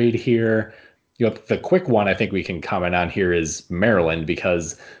varied here. The quick one I think we can comment on here is Maryland,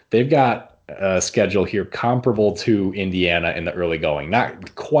 because they've got a schedule here comparable to Indiana in the early going.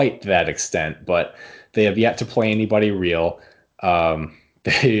 Not quite to that extent, but they have yet to play anybody real. I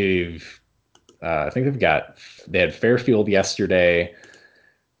think they had Fairfield yesterday.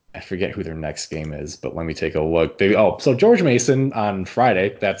 I forget who their next game is, but let me take a look. So George Mason on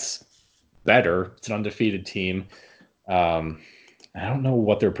Friday. That's better. It's an undefeated team. I don't know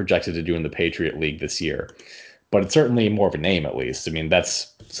what they're projected to do in the Patriot League this year, but it's certainly more of a name at least. I mean,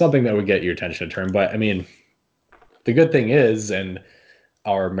 that's something that would get your attention to turn. But I mean, the good thing is, and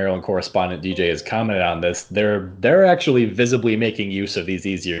our Maryland correspondent DJ has commented on this, they're actually visibly making use of these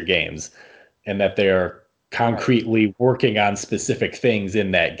easier games, and that they're concretely working on specific things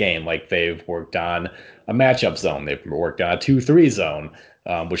in that game. Like they've worked on a matchup zone. They've worked on a 2-3 zone,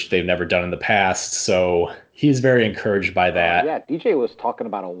 which they've never done in the past. So he's very encouraged by that. Yeah, DJ was talking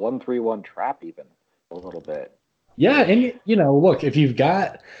about a 1-3-1 trap even a little bit. Yeah, and look, if you've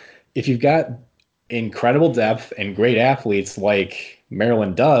got incredible depth and great athletes like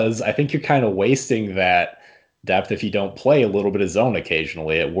Maryland does, I think you're kind of wasting that depth if you don't play a little bit of zone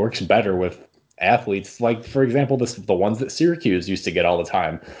occasionally. It works better with athletes like, for example, the ones that Syracuse used to get all the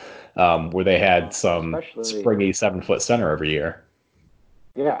time, where they had some springy 7-foot center every year.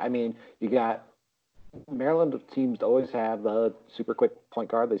 Yeah, I mean, you got Maryland seems to always have the super quick point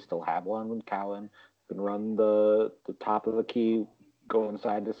guard. They still have one with Cowan. Can run the top of the key, going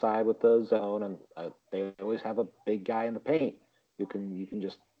side to side with the zone, and they always have a big guy in the paint. You can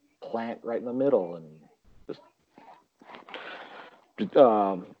just plant right in the middle and just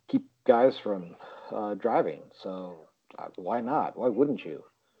keep guys from driving. So why not? Why wouldn't you?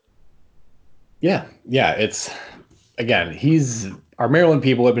 Yeah. It's again, our Maryland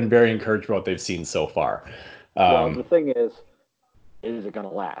people have been very encouraged by what they've seen so far. Well, the thing is it going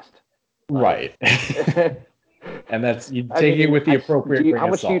to last? Right. And that's you take it with the appropriate. How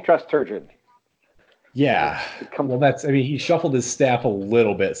much do you trust Turgeon? Yeah. Well, he shuffled his staff a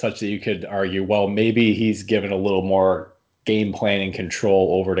little bit such that you could argue, well, maybe he's given a little more game planning control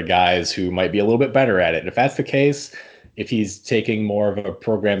over to guys who might be a little bit better at it. And if that's the case, if he's taking more of a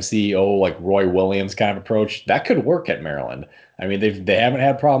program CEO like Roy Williams kind of approach, that could work at Maryland. I mean, they haven't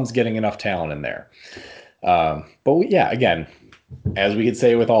had problems getting enough talent in there. Again, as we could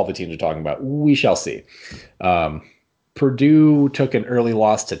say with all the teams we're talking about, we shall see. Purdue took an early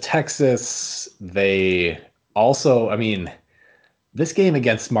loss to Texas. They also, this game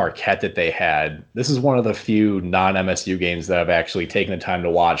against Marquette that they had, this is one of the few non-MSU games that I've actually taken the time to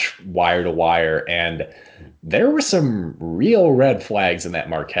watch wire to wire, and there were some real red flags in that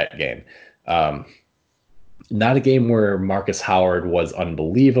Marquette game. Not a game where Marcus Howard was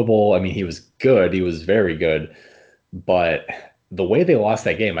unbelievable. He was good. He was very good. But the way they lost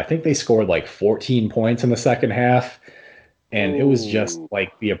that game, I think they scored like 14 points in the second half. And it was just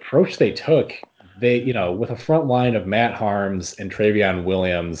like the approach they took. They, with a front line of Matt Harms and Travion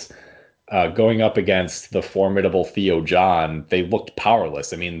Williams going up against the formidable Theo John, they looked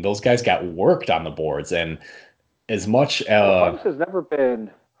powerless. Those guys got worked on the boards. And as much Harms has never been,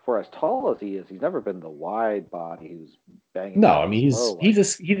 for as tall as he is, he's never been the wide body who's banging. No, he's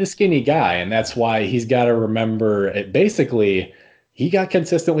a skinny guy, and that's why he's got to remember it. Basically, he got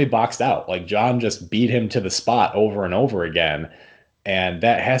consistently boxed out. Like, John just beat him to the spot over and over again. And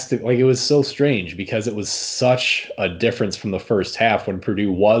that has to, it was so strange because it was such a difference from the first half when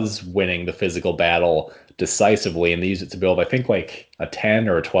Purdue was winning the physical battle decisively, and they used it to build, I think, like a 10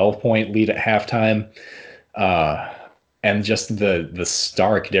 or a 12-point lead at halftime. And just the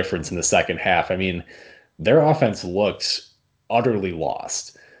stark difference in the second half. Their offense looked utterly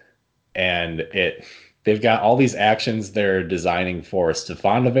lost. And they've got all these actions they're designing for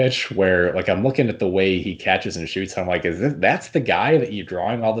Stefanovic, where I'm looking at the way he catches and shoots. I'm like, that's the guy that you're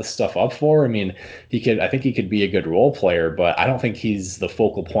drawing all this stuff up for? I think he could be a good role player, but I don't think he's the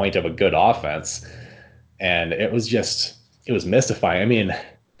focal point of a good offense. And it was mystifying.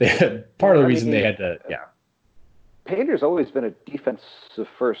 Part of the reason they had to, Painter's always been a defensive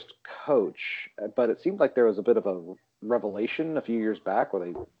first coach, but it seemed like there was a bit of a revelation a few years back where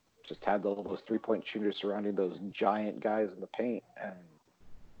they just had all those 3-point shooters surrounding those giant guys in the paint and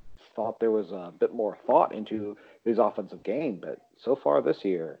thought there was a bit more thought into his offensive game. But so far this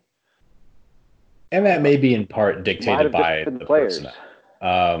year, and that may be in part dictated by the players.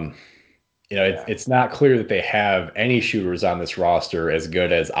 Personnel. It's not clear that they have any shooters on this roster as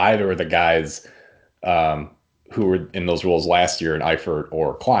good as either of the guys who were in those roles last year in Eifert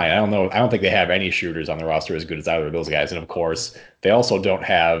or Klein. I don't know. I don't think they have any shooters on the roster as good as either of those guys. And of course, they also don't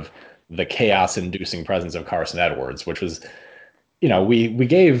have the chaos-inducing presence of Carson Edwards, which was, we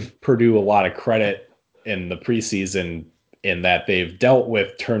gave Purdue a lot of credit in the preseason in that they've dealt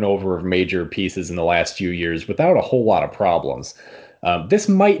with turnover of major pieces in the last few years without a whole lot of problems. This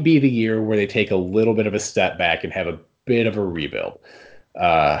might be the year where they take a little bit of a step back and have a bit of a rebuild.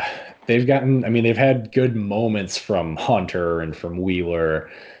 They've had good moments from Hunter and from Wheeler.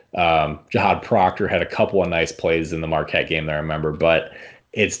 Jahad Proctor had a couple of nice plays in the Marquette game that I remember, but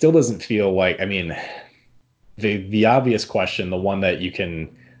it still doesn't feel like, the obvious question, the one that you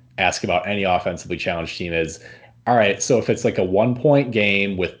can ask about any offensively challenged team is, all right, so if it's like a 1-point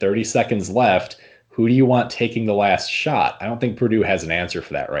game with 30 seconds left, who do you want taking the last shot? I don't think Purdue has an answer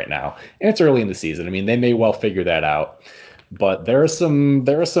for that right now. And it's early in the season. They may well figure that out. But there are some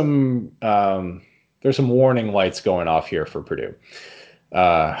warning lights going off here for Purdue.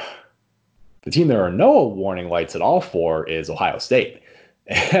 The team there are no warning lights at all for is Ohio State.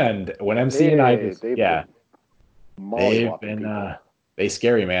 And when MC and I, they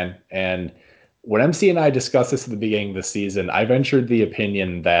scary, man. And when MC and I discussed this at the beginning of the season, I ventured the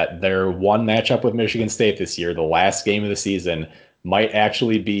opinion that their one matchup with Michigan State this year, the last game of the season, might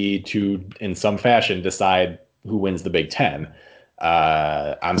actually be to, in some fashion, decide who wins the Big Ten.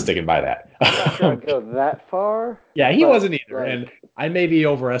 I'm sticking by that. I'm not sure I'd go that far. Yeah, he wasn't either. And I may be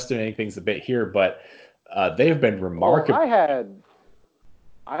overestimating things a bit here, but they've been remarkable. Well,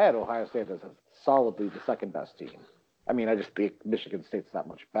 I had Ohio State as solidly the second best team. I mean, I just think Michigan State's that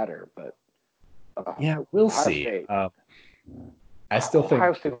much better, but yeah, we'll Ohio see. State, I still think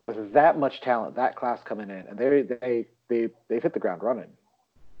Ohio State has that much talent, that class coming in, and they've hit the ground running.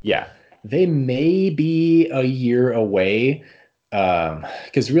 Yeah, they may be a year away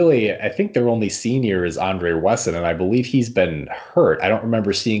because really, I think their only senior is Andre Wesson, and I believe he's been hurt. I don't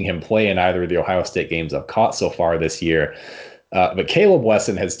remember seeing him play in either of the Ohio State games I've caught so far this year. But Caleb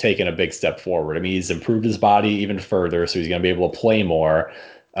Wesson has taken a big step forward. I mean, he's improved his body even further, so he's going to be able to play more.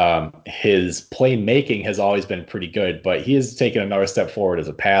 His playmaking has always been pretty good, but he has taken another step forward as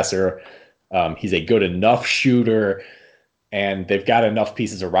a passer. He's a good enough shooter, and they've got enough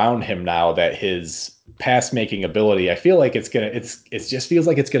pieces around him now that his pass making ability, I feel like it just feels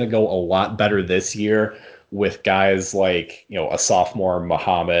like it's gonna go a lot better this year with guys like, a sophomore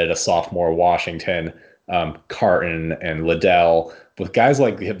Muhammad, a sophomore Washington, Carton and Liddell, with guys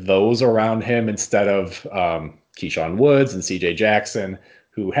like those around him instead of Keyshawn Woods and CJ Jackson,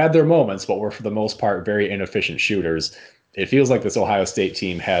 who had their moments, but were for the most part very inefficient shooters. It feels like this Ohio State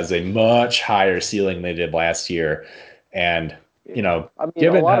team has a much higher ceiling than they did last year. And, I mean,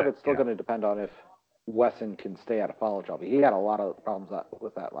 a lot of it's still going to depend on if Wesson can stay out of foul trouble. He had a lot of problems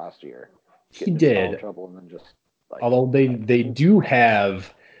with that last year. He did. Foul trouble and then just although they do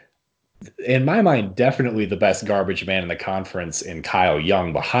have, in my mind, definitely the best garbage man in the conference in Kyle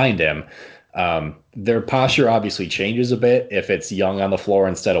Young behind him. Their posture obviously changes a bit if it's Young on the floor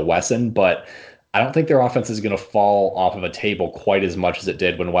instead of Wesson, but I don't think their offense is going to fall off of a table quite as much as it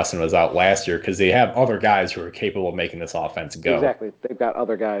did when Wesson was out last year, because they have other guys who are capable of making this offense go. Exactly. They've got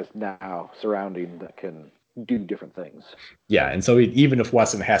other guys now surrounding that can do different things. Yeah, and so even if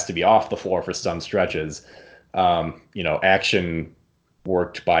Wesson has to be off the floor for some stretches, action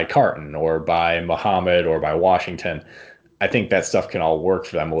worked by Carton or by Muhammad or by Washington, I think that stuff can all work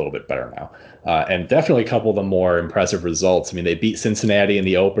for them a little bit better now. And definitely a couple of the more impressive results. I mean, they beat Cincinnati in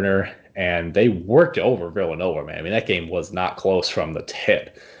the opener, and they worked over Villanova, man. I mean, that game was not close from the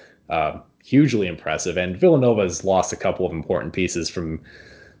tip. Hugely impressive. And Villanova's lost a couple of important pieces from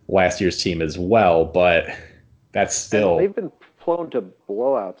last year's team as well, but that's still... And they've been prone to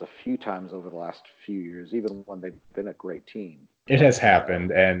blowouts a few times over the last few years, even when they've been a great team. It has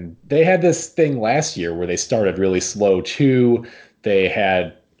happened, and they had this thing last year where they started really slow too. They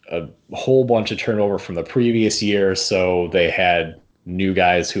had a whole bunch of turnover from the previous year, so they had new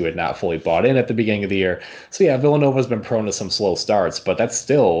guys who had not fully bought in at the beginning of the year. So yeah, Villanova's been prone to some slow starts, but that's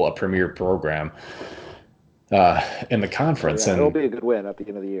still a premier program in the conference. Yeah, it'll be a good win at the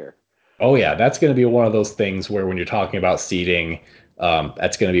end of the year. Oh yeah, that's going to be one of those things where when you're talking about seeding,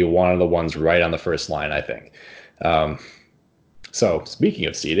 that's going to be one of the ones right on the first line, I think. So speaking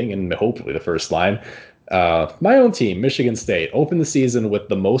of seeding and hopefully the first line, my own team, Michigan State, opened the season with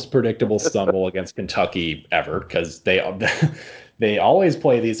the most predictable stumble against Kentucky ever, because they always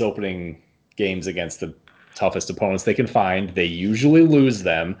play these opening games against the toughest opponents they can find. They usually lose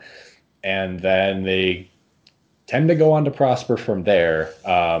them, and then they tend to go on to prosper from there.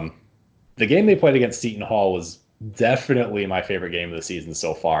 The game they played against Seton Hall was definitely my favorite game of the season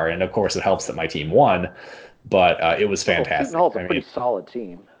so far, and of course it helps that my team won. But it was fantastic. Seton Hall's a pretty solid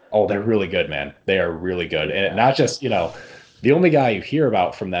team. Oh, they're really good, man. They are really good. And not just, the only guy you hear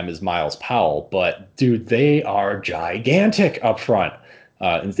about from them is Miles Powell, but dude, they are gigantic up front.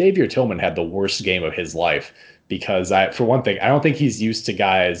 And Xavier Tillman had the worst game of his life because, for one thing, I don't think he's used to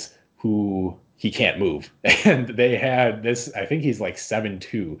guys who he can't move. And they had this, I think he's like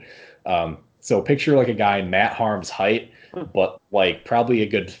 7'2". So picture like a guy Matt Harm's height, but like probably a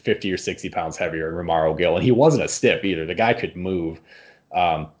good 50 or 60 pounds heavier than Romaro Gill. And he wasn't a stiff either. The guy could move,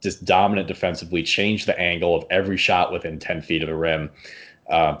 just dominant defensively, change the angle of every shot within 10 feet of the rim.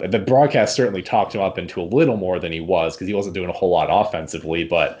 The broadcast certainly talked him up into a little more than he was because he wasn't doing a whole lot offensively,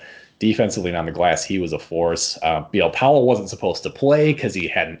 but defensively and on the glass, he was a force. Powell wasn't supposed to play because he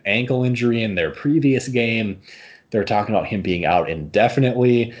had an ankle injury in their previous game. They were talking about him being out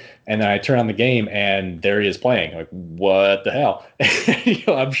indefinitely. And then I turn on the game and there he is playing. Like, what the hell?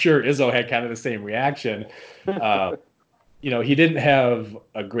 I'm sure Izzo had kind of the same reaction. He didn't have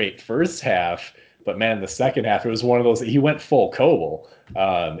a great first half, but man, the second half, it was one of those, he went full Coble.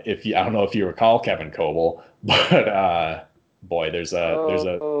 I don't know if you recall Kevin Coble, but boy, there's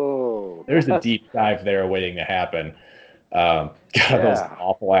a there's a deep dive there waiting to happen. Those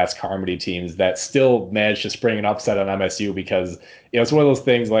awful ass Carmody teams that still managed to spring an upset on MSU because it's one of those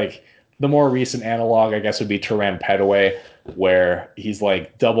things like the more recent analog, I guess, would be Turan Petaway, where he's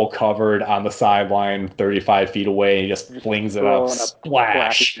like double covered on the sideline, 35 feet away, and he just flings it up,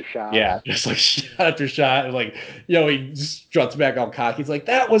 splash. Yeah, just like shot after shot. And like, he struts back all cocky. He's like,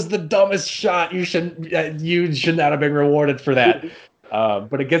 that was the dumbest shot. You should not have been rewarded for that.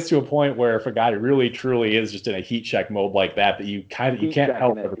 But it gets to a point where if a guy really truly is just in a heat check mode like that you can't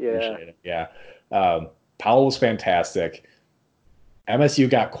help but appreciate it. Yeah. Powell was fantastic. MSU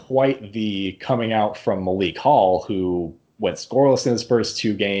got quite the coming out from Malik Hall, who went scoreless in his first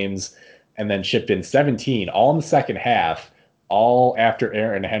 2 games and then chipped in 17 all in the second half, all after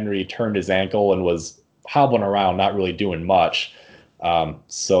Aaron Henry turned his ankle and was hobbling around, not really doing much.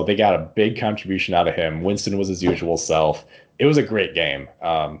 So they got a big contribution out of him. Winston was his usual self. It was a great game.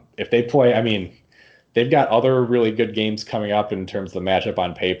 If they play, they've got other really good games coming up in terms of the matchup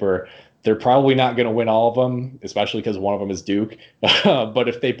on paper. They're probably not going to win all of them, especially because one of them is Duke. But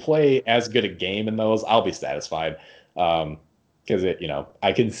if they play as good a game in those, I'll be satisfied. Because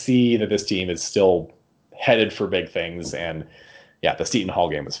I can see that this team is still headed for big things. And yeah, the Seton Hall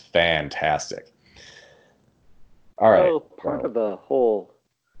game was fantastic. All right. So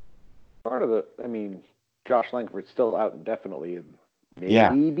Josh Langford's still out indefinitely.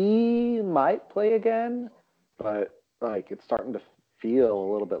 Maybe might play again, but it's starting to feel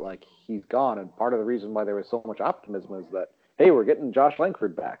a little bit like he's gone. And part of the reason why there was so much optimism is that, hey, we're getting Josh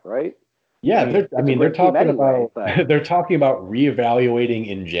Langford back, right? Yeah, they're talking about reevaluating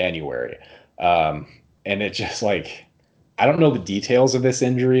in January, and it's just like I don't know the details of this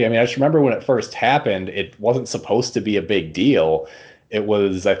injury. I just remember when it first happened, it wasn't supposed to be a big deal. It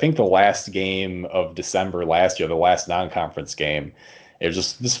was, I think, the last game of December last year, the last non-conference game. It was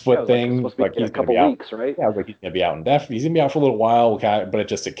just this foot thing. He's going to be out, weeks, right? Yeah, I was like, he's going to be out indefinitely. He's going to be out for a little while, but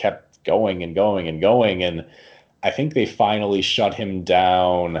it kept going and going and going. And I think they finally shut him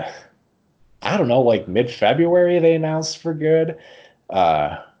down. I don't know, like mid-February they announced for good.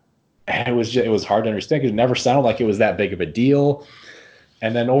 And it was hard to understand because it never sounded like it was that big of a deal.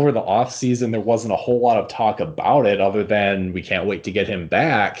 And then over the offseason, there wasn't a whole lot of talk about it other than we can't wait to get him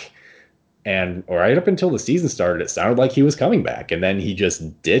back. And right up until the season started, it sounded like he was coming back, and then he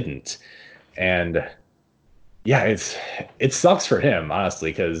just didn't. And yeah, it sucks for him,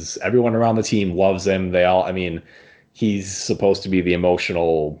 honestly, because everyone around the team loves him. He's supposed to be the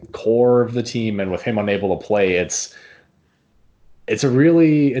emotional core of the team, and with him unable to play, it's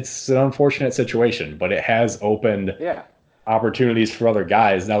an unfortunate situation, but it has opened opportunities for other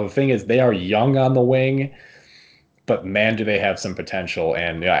guys. Now, the thing is, they are young on the wing, but man, do they have some potential.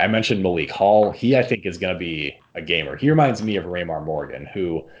 And I mentioned Malik Hall. He, I think, is going to be a gamer. He reminds me of Raymar Morgan,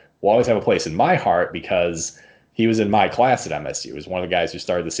 who will always have a place in my heart because he was in my class at MSU. He was one of the guys who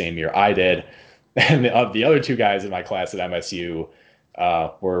started the same year I did. And the other 2 guys in my class at MSU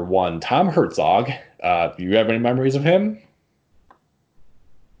were one, Tom Herzog. Do you have any memories of him?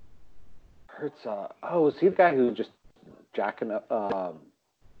 Herzog. Oh, was he the guy who was just jacking up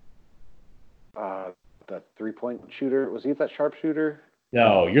the 3-point shooter? Was he that sharpshooter?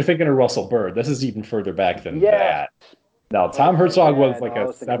 No, you're thinking of Russell Bird. This is even further back than that. No, Tom Herzog was like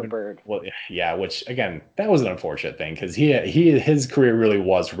a 7. Well, yeah, which again, that was an unfortunate thing because his career really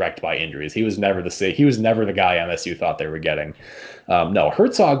was wrecked by injuries. He was never the same. He was never the guy MSU thought they were getting. No,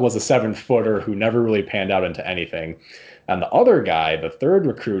 Herzog was a 7-footer who never really panned out into anything. And the other guy, the 3rd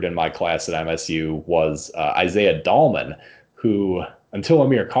recruit in my class at MSU, was Isaiah Dahlman, who, until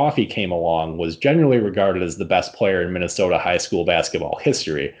Amir Coffey came along, was generally regarded as the best player in Minnesota high school basketball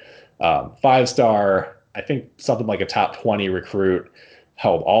history. 5-star, I think something like a top 20 recruit,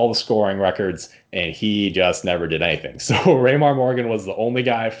 held all the scoring records, and he just never did anything. So Raymar Morgan was the only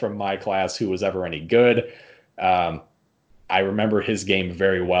guy from my class who was ever any good. I remember his game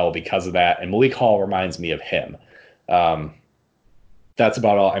very well because of that, and Malik Hall reminds me of him. That's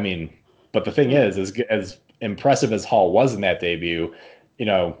about all. But the thing is, as impressive as Hall was in that debut,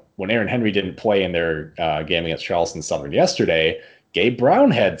 when Aaron Henry didn't play in their game against Charleston Southern yesterday, Gabe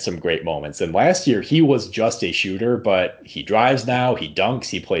Brown had some great moments. And last year, he was just a shooter, but he drives now, he dunks,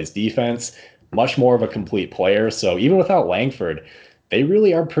 he plays defense, much more of a complete player. So even without Langford, they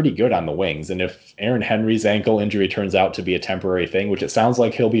really are pretty good on the wings. And if Aaron Henry's ankle injury turns out to be a temporary thing, which it sounds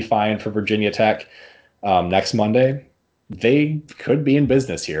like he'll be fine for Virginia Tech next Monday, they could be in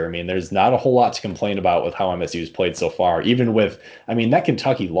business here. There's not a whole lot to complain about with how MSU's played so far. Even with, that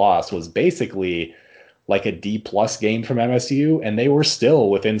Kentucky loss was basically like a D+ game from MSU, and they were still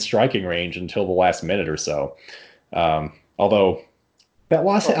within striking range until the last minute or so. Although That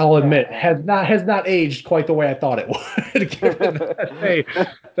loss, I'll admit, has not aged quite the way I thought it would. Given that they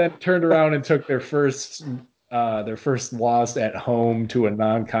then turned around and took their first loss at home to a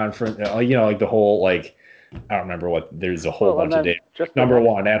non-conference. Like the whole I don't remember what. There's a whole bunch of days. Number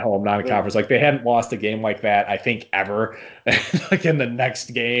one at home non-conference. Like they hadn't lost a game like that, I think, ever. Like in the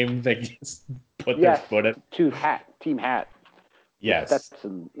next game, they just put their foot in. Team hat. Yes.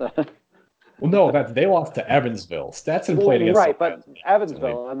 Stetson. Well, no, they lost to Evansville. Stetson played against but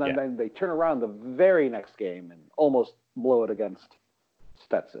Evansville, and then they turn around the very next game and almost blow it against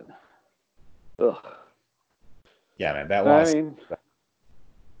Stetson. Ugh. Yeah, man, that loss.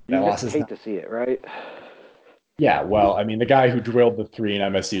 That loss is hate to see it, right? Yeah, well, I mean, the guy who drilled the three in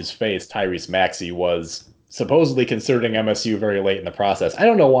MSU's face, Tyrese Maxey, was supposedly considering MSU very late in the process. I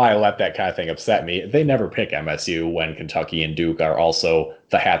don't know why I let that kind of thing upset me. They never pick MSU when Kentucky and Duke are also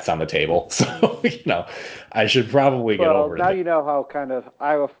the hats on the table. So, I should probably get over it. Now you know how kind of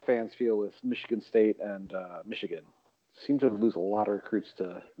Iowa fans feel with Michigan State and Michigan. Seem to lose a lot of recruits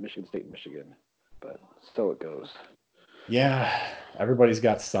to Michigan State and Michigan, but so it goes. Yeah, everybody's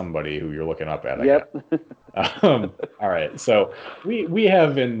got somebody who you're looking up at. Yep. All right, so we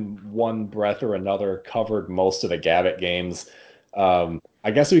have in one breath or another covered most of the Gavitt games.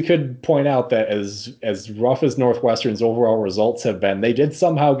 I guess we could point out that as rough as Northwestern's overall results have been, they did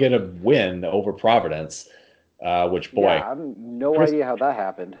somehow get a win over Providence, which, boy. Yeah, I have no idea how that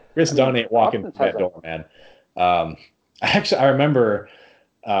happened. Chris Dunn ain't walking through that door, man. I remember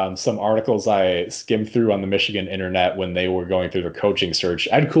some articles I skimmed through on the Michigan internet when they were going through their coaching search.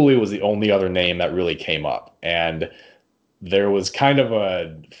 Ed Cooley was the only other name that really came up. And there was kind of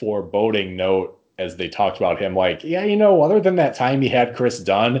a foreboding note as they talked about him, other than that time he had Chris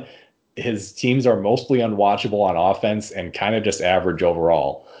Dunn, his teams are mostly unwatchable on offense and kind of just average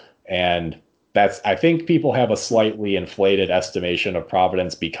overall. And I think people have a slightly inflated estimation of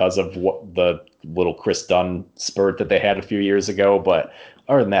Providence because of what the little Chris Dunn spurt that they had a few years ago. But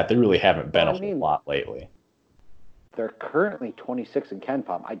other than that, they really haven't been a whole lot lately. They're currently 26 in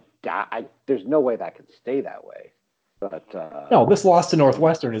KenPom. There's no way that could stay that way. But no, this loss to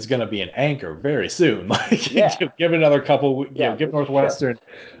Northwestern is going to be an anchor very soon. Give another couple. Give Northwestern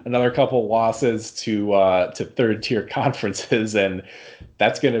another couple losses to third tier conferences, and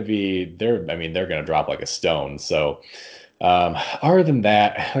that's going to be they're going to drop like a stone. So, other than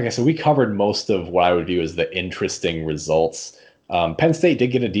that, like I said, we covered most of what I would view as the interesting results. Penn State did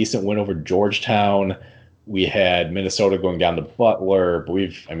get a decent win over Georgetown. We had Minnesota going down to Butler, but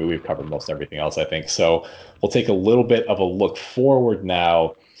we've covered most everything else, I think. So we'll take a little bit of a look forward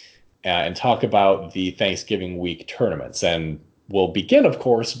now and talk about the Thanksgiving week tournaments. And we'll begin, of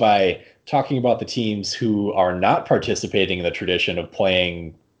course, by talking about the teams who are not participating in the tradition of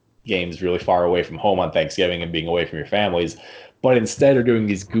playing games really far away from home on Thanksgiving and being away from your families, but instead are doing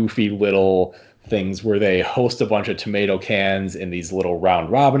these goofy little things where they host a bunch of tomato cans in these little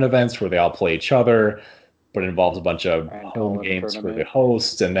round robin events where they all play each other, but it involves a bunch of home games for the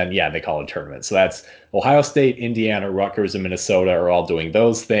hosts, and then, they call it a tournament. So that's Ohio State, Indiana, Rutgers, and Minnesota are all doing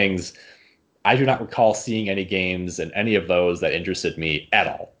those things. I do not recall seeing any games in any of those that interested me at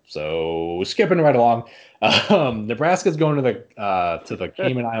all. So skipping right along, Nebraska's going to the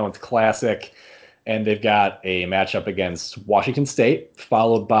Cayman Islands Classic, and they've got a matchup against Washington State,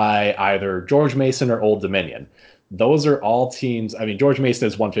 followed by either George Mason or Old Dominion. Those are all teams. George Mason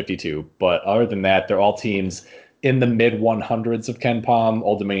is 152, but other than that, they're all teams in the mid 100s of KenPom.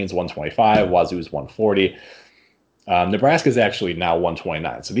 Old Dominion's 125, Wazoo's 140. Nebraska's actually now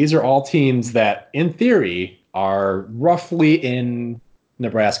 129. So these are all teams that, in theory, are roughly in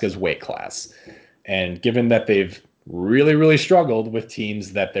Nebraska's weight class. And given that they've really, really struggled with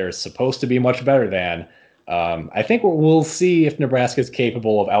teams that they're supposed to be much better than, I think we'll see if Nebraska is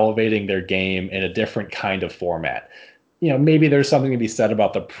capable of elevating their game in a different kind of format. Maybe there's something to be said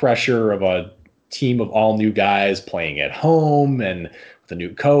about the pressure of a team of all new guys playing at home and with a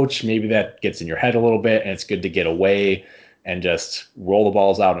new coach. Maybe that gets in your head a little bit, and it's good to get away and just roll the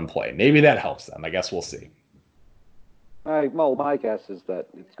balls out and play. Maybe that helps them. I guess we'll see. My guess is that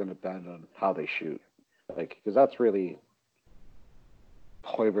it's going to depend on how they shoot. Because that's really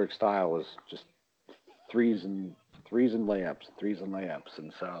Hoiberg's style was just threes and layups,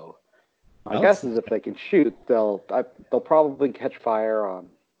 and so my guess is if they can shoot, they'll probably catch fire on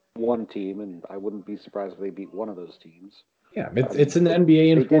one team, and I wouldn't be surprised if they beat one of those teams. Yeah, it's an NBA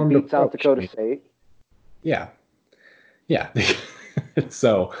informed approach. They did beat South Dakota State. Yeah.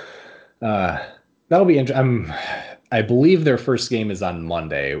 So that'll be interesting. I believe their first game is on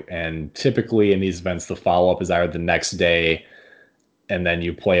Monday, and typically in these events, the follow-up is either the next day and then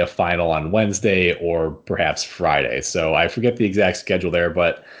you play a final on Wednesday or perhaps Friday. So I forget the exact schedule there,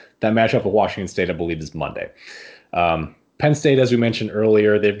 but that matchup with Washington State, I believe, is Monday. Penn State, as we mentioned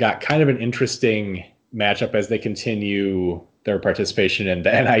earlier, they've got kind of an interesting matchup as they continue their participation in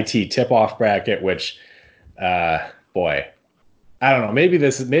the NIT tip-off bracket, which, boy, I don't know. Maybe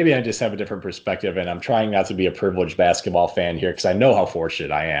I just have a different perspective, and I'm trying not to be a privileged basketball fan here because I know how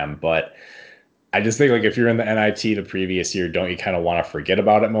fortunate I am. But I just think, like, if you're in the NIT the previous year, don't you kind of want to forget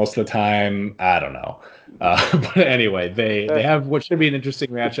about it most of the time? I don't know. But anyway, they have what should be an interesting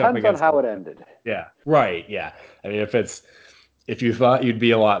matchup. Depends on how it ended. Yeah, right. Yeah, I mean, if you thought you'd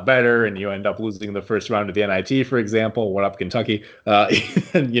be a lot better and you end up losing the first round of the NIT, for example, what up Kentucky?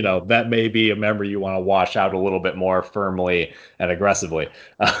 And, that may be a memory you want to wash out a little bit more firmly and aggressively.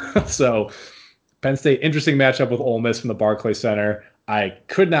 So Penn State, interesting matchup with Ole Miss from the Barclays Center. I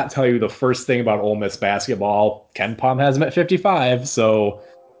could not tell you the first thing about Ole Miss basketball. Ken Pom has them at 55, so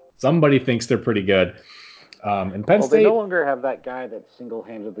somebody thinks they're pretty good. And Penn State, they no longer have that guy that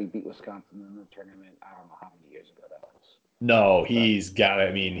single-handedly beat Wisconsin in the tournament. I don't know how many years ago that was. No, he's got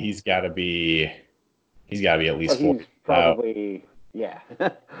to be at least 4. He's probably, yeah.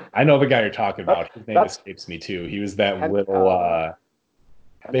 I know the guy you're talking about. His name escapes me too. He was that little,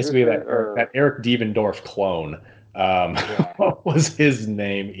 basically that Eric Devendorf clone. What was his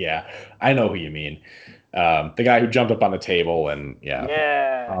name? Yeah, I know who you mean. The guy who jumped up on the table and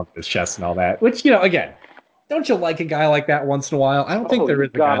off his chest and all that. Which, again, don't you like a guy like that once in a while? I don't think there is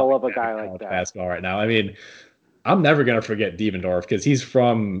a guy like that basketball right now. I mean, I'm never going to forget Devendorf because he's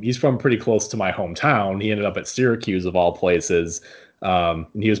from pretty close to my hometown. He ended up at Syracuse of all places. And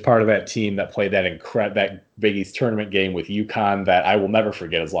he was part of that team that played that Big East tournament game with UConn that I will never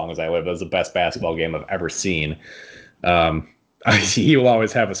forget as long as I live. It was the best basketball game I've ever seen. He will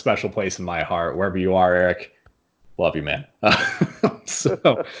always have a special place in my heart wherever you are, Eric. Love you, man.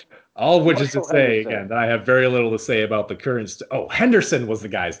 So all of which is to say again that I have very little to say about the current. Henderson was the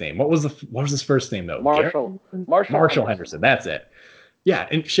guy's name. What was his first name though? Marshall Henderson. That's it. Yeah,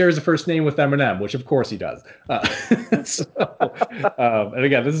 and shares a first name with Eminem, which of course he does. And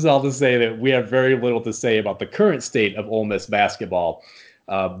again, this is all to say that we have very little to say about the current state of Ole Miss basketball.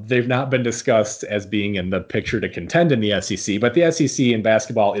 They've not been discussed as being in the picture to contend in the SEC, but the SEC in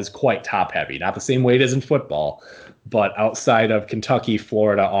basketball is quite top-heavy. Not the same way it is in football, but outside of Kentucky,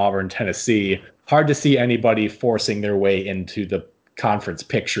 Florida, Auburn, Tennessee, hard to see anybody forcing their way into the conference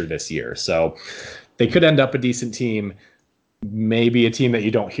picture this year. So they could end up a decent team, maybe a team that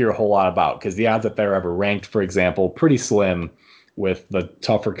you don't hear a whole lot about because the odds that they're ever ranked, for example, pretty slim with the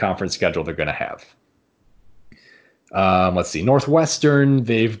tougher conference schedule they're going to have. Let's see. Northwestern,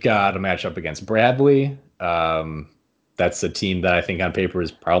 they've got a matchup against Bradley. That's a team that I think on paper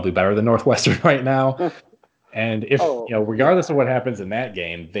is probably better than Northwestern right now. And if, regardless of what happens in that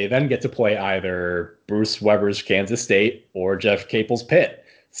game, they then get to play either Bruce Weber's Kansas State or Jeff Capel's Pitt.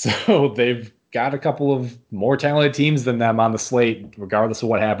 So they've got a couple of more talented teams than them on the slate, regardless of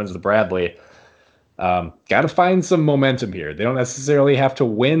what happens to Bradley. Got to find some momentum here. They don't necessarily have to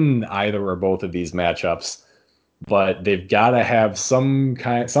win either or both of these matchups, but they've got to have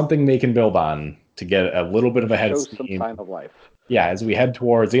something they can build on to get a little bit of a head of steam. Some sign of life. Yeah, as we head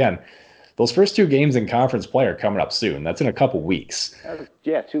towards, again, those first 2 games in conference play are coming up soon. That's in a couple weeks.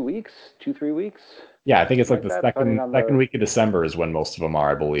 2 weeks, 2-3 weeks. Yeah, I think it's like the second week of December is when most of them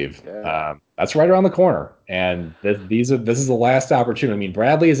are, I believe. Yeah. That's right around the corner. And this is the last opportunity. I mean,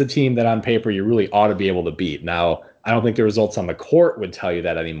 Bradley is a team that on paper you really ought to be able to beat. Now, I don't think the results on the court would tell you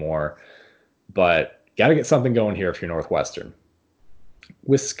that anymore, but got to get something going here if you're Northwestern.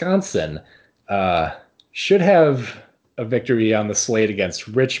 Wisconsin should have a victory on the slate against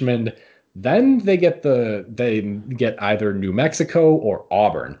Richmond. Then they get either New Mexico or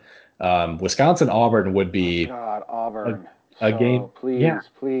Auburn. Wisconsin Auburn would be Auburn a game. Please.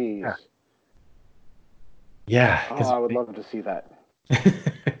 Yeah. I would love to see that.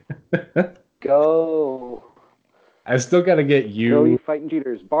 Go. I still got to get you. Go, you fighting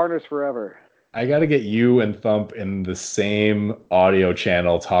cheaters. Barners forever. I got to get you and Thump in the same audio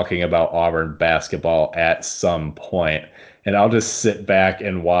channel talking about Auburn basketball at some point. And I'll just sit back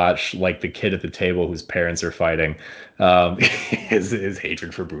and watch like the kid at the table whose parents are fighting. His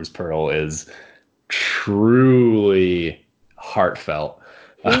hatred for Bruce Pearl is truly heartfelt.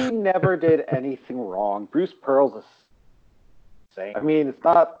 He never did anything wrong. Bruce Pearl's the same. I mean, it's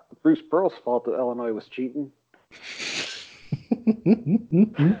not Bruce Pearl's fault that Illinois was cheating.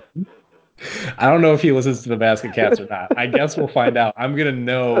 I don't know if he listens to the Basket Cats or not. I guess we'll find out. I'm going to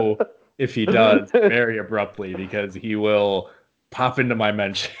know if he does very abruptly because he will pop into my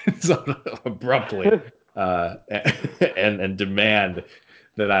mentions abruptly. and demand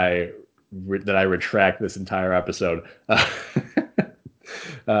that I retract this entire episode.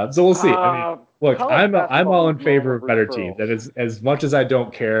 So we'll see. I mean, look, I'm all in favor of better teams, and as much as I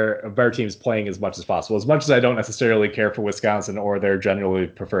don't care, better teams playing as much as possible. As much as I don't necessarily care for Wisconsin or their generally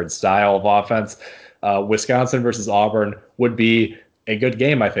preferred style of offense, Wisconsin versus Auburn would be a good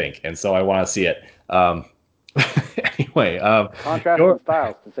game, I think, and so I want to see it. Anyway, contrasting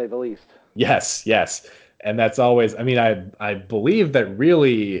styles, to say the least. Yes, and that's always. I mean, I believe that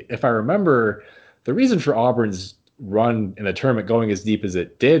really, if I remember, the reason for Auburn's run in the tournament going as deep as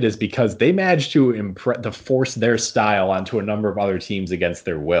it did is because they managed to force their style onto a number of other teams against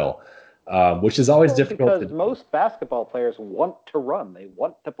their will, which is always difficult. Because most basketball players want to run, they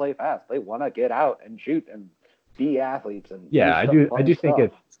want to play fast, they want to get out and shoot and be athletes. And yeah, I do think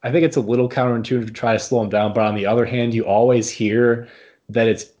it's a little counterintuitive to try to slow them down, but on the other hand, you always hear that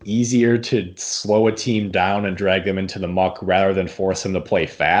it's easier to slow a team down and drag them into the muck rather than force them to play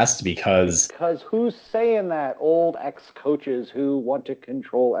fast because who's saying that? Old ex-coaches who want to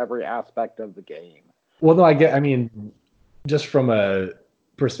control every aspect of the game. Well, no, I mean, just from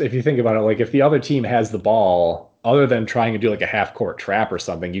if you think about it, like if the other team has the ball, other than trying to do like a half-court trap or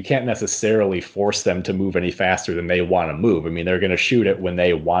something, you can't necessarily force them to move any faster than they want to move. I mean, they're going to shoot it when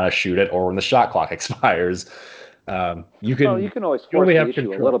they want to shoot it or when the shot clock expires. You can always force the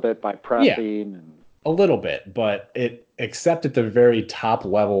issue a little bit by pressing. And a little bit, but except at the very top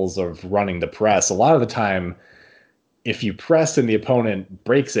levels of running the press, a lot of the time, if you press and the opponent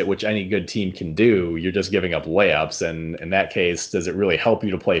breaks it, which any good team can do, you're just giving up layups. And in that case, does it really help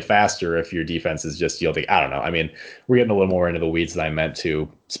you to play faster if your defense is just yielding? I don't know. I mean, we're getting a little more into the weeds than I meant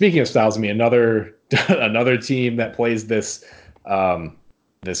to. Speaking of styles, I mean, another team that plays this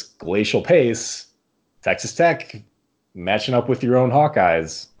this glacial pace, Texas Tech, matching up with your own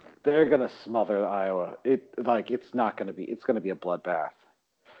Hawkeyes. They're gonna smother Iowa. It's going to be a bloodbath.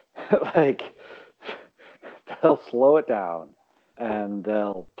 Like, they'll slow it down and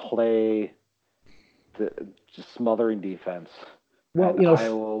they'll play the just smothering defense. Well,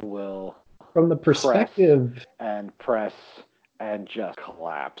 Iowa will, from the perspective press and just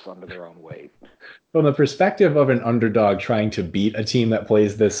collapse under their own weight. From the perspective of an underdog trying to beat a team that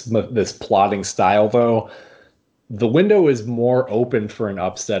plays this plodding style, though, the window is more open for an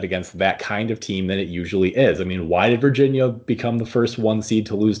upset against that kind of team than it usually is. I mean, why did Virginia become the first 1 seed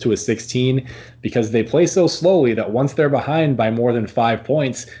to lose to a 16? Because they play so slowly that once they're behind by more than 5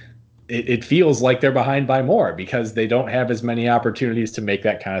 points, it feels like they're behind by more because they don't have as many opportunities to make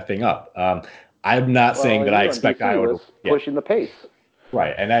that kind of thing up. I'm not saying that I expect Iowa to pushing the pace.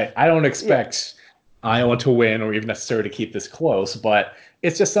 Right, and I don't expect Iowa to win or even necessarily to keep this close, but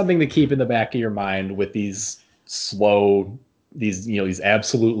it's just something to keep in the back of your mind with these slow, these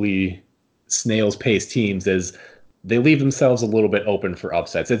absolutely snail's pace teams, is they leave themselves a little bit open for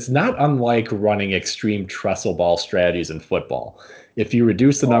upsets. It's not unlike running extreme trestle ball strategies in football. If you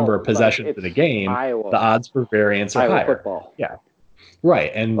reduce the number of possessions in a game, the odds for variance are higher. Football. Yeah,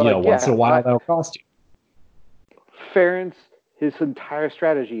 right, and once in a while that'll cost you. Ferentz, his entire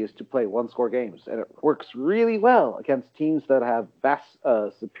strategy is to play one-score games, and it works really well against teams that have vast,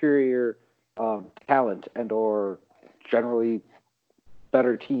 superior talent and or generally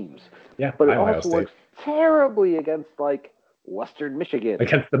better teams. Yeah, but it also works terribly against Western Michigan,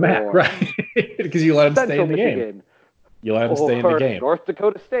 against the MAC, right? Because you let them stay in the game. You let them stay in the game. North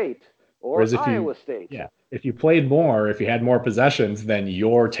Dakota State or Iowa State. Yeah, if you played more, if you had more possessions, then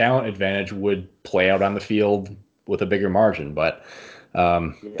your talent advantage would play out on the field with a bigger margin. But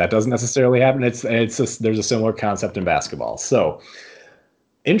that doesn't necessarily happen. There's a similar concept in basketball. So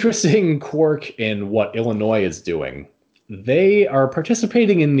interesting quirk in what Illinois is doing. They are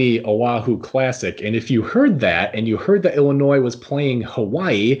participating in the Oahu Classic, and if you heard that and you heard that Illinois was playing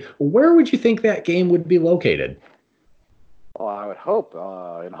Hawaii, where would you think that game would be located? Well, I would hope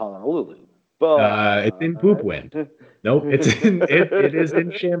in Honolulu. But it's in Poopwind. Nope, it is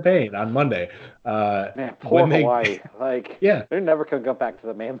in Champaign on Monday. Man, poor Hawaii. They're never going to go back to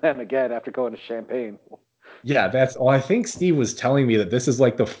the mainland again after going to Champaign. Yeah, I think Steve was telling me that this is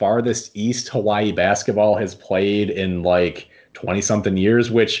the farthest east Hawaii basketball has played in 20-something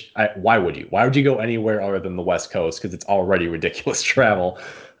years, which why would you? Why would you go anywhere other than the West Coast? Because it's already ridiculous travel.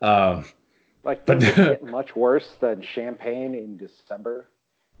 Does it get much worse than Champaign in December?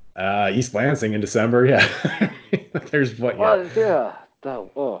 East Lansing in December, yeah. There's what? Yeah.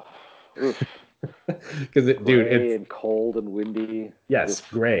 Because it's and cold and windy. Yes,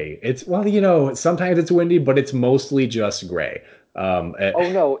 gray. It's sometimes it's windy, but it's mostly just gray.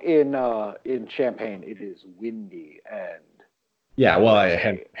 No, in Champaign it is windy and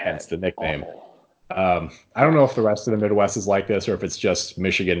hence the nickname. Awful. I don't know if the rest of the Midwest is like this or if it's just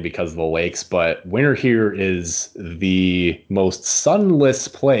Michigan because of the lakes, but winter here is the most sunless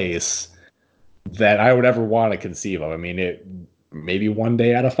place that I would ever want to conceive of. I mean, maybe one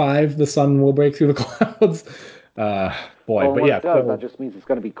day out of 5, the sun will break through the clouds. Well, but when yeah, it does, so, that just means it's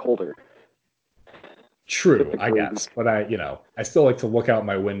going to be colder. true, I guess. But I still like to look out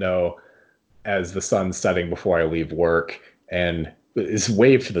my window as the sun's setting before I leave work and is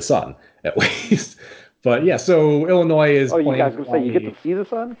wave to the sun at least. But yeah, so Illinois is. Oh, you playing guys gonna say you get Hawaii. to see the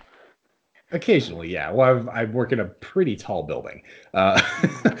sun? Occasionally, yeah. Well, I work in a pretty tall building.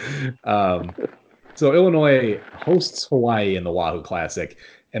 So Illinois hosts Hawaii in the Wahoo Classic,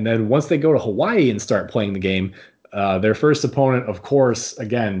 and then once they go to Hawaii and start playing the game, their first opponent, of course,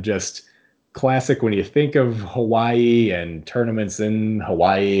 again, just classic. When you think of Hawaii and tournaments in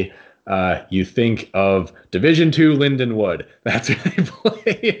Hawaii, you think of Division II Lindenwood. That's where they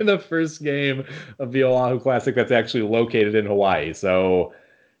play in the first game of the Oahu Classic. That's actually located in Hawaii. So.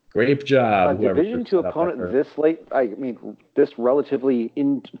 Great job. Division II opponent this late. I mean, this relatively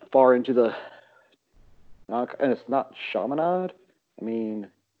far into the, and it's not Chaminade. I mean,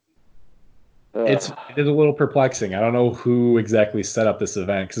 it is a little perplexing. I don't know who exactly set up this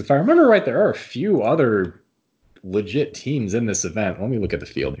event because if I remember right, there are a few other legit teams in this event. Let me look at the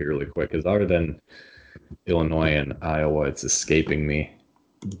field here really quick, because other than Illinois and Iowa, it's escaping me.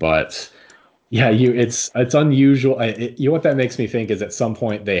 But yeah, it's unusual. What that makes me think is at some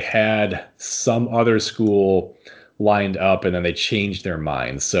point they had some other school lined up and then they changed their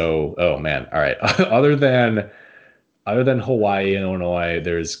minds. So, oh man, all right. other than Hawaii and Illinois,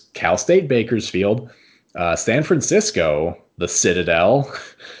 there's Cal State Bakersfield, San Francisco, the Citadel,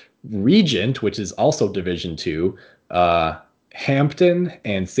 Regent, which is also Division II, Hampton,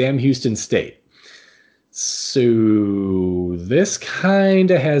 and Sam Houston State. So this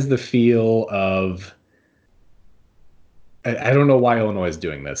kind of has the feel of, I don't know why Illinois is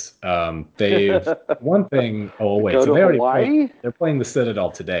doing this. They've one thing. Oh wait, so they're playing the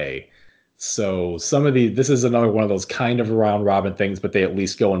Citadel today. So this is another one of those kind of round robin things, but they at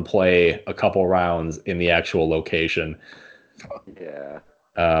least go and play a couple rounds in the actual location. Yeah.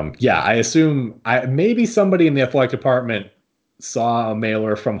 I assume maybe somebody in the athletic department saw a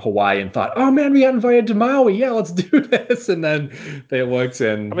mailer from Hawaii and thought, oh man, we got invited to Maui. Yeah, let's do this. And then they looked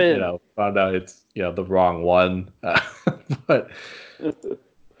and found out it's the wrong one. But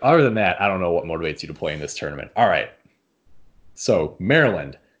other than that, I don't know what motivates you to play in this tournament. All right. So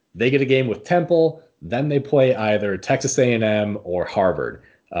Maryland, they get a game with Temple. Then they play either Texas A&M or Harvard.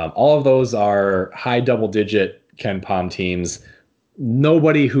 All of those are high double-digit KenPom teams.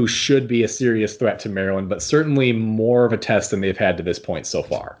 Nobody who should be a serious threat to Maryland, but certainly more of a test than they've had to this point so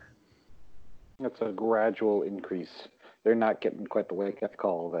far. That's a gradual increase. They're not getting quite the wake-up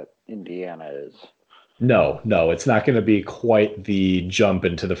call that Indiana is. No, it's not going to be quite the jump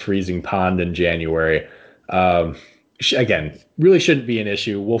into the freezing pond in January. Again, really shouldn't be an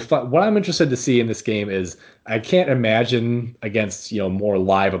issue. What I'm interested to see in this game is I can't imagine against more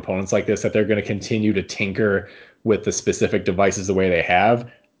live opponents like this that they're going to continue to tinker with the specific devices the way they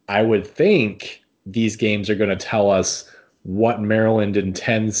have. I would think these games are going to tell us what Maryland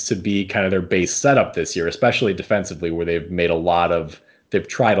intends to be kind of their base setup this year, especially defensively, where they've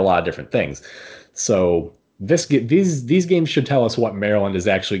tried a lot of different things. So these games should tell us what Maryland is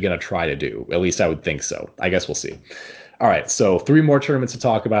actually going to try to do. At least I would think so. I guess we'll see. All right, so 3 more tournaments to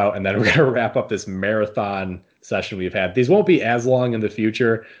talk about, and then we're going to wrap up this marathon session we've had. These won't be as long in the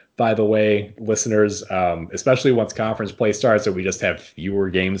future, by the way, listeners, especially once conference play starts, so we just have fewer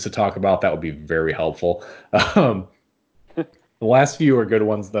games to talk about. That would be very helpful. The last few are good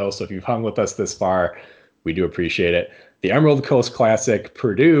ones, though, so if you've hung with us this far, we do appreciate it. The Emerald Coast Classic,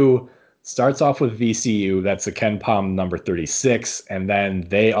 Purdue starts off with VCU. That's the KenPom number 36. And then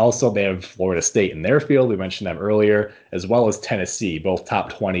they have Florida State in their field. We mentioned them earlier, as well as Tennessee, both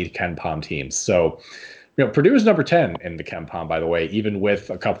top 20 KenPom teams. So Purdue is number 10 in the KenPom, by the way, even with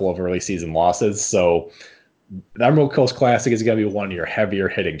a couple of early season losses. So the Emerald Coast Classic is going to be one of your heavier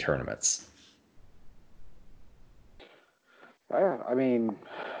hitting tournaments. I mean,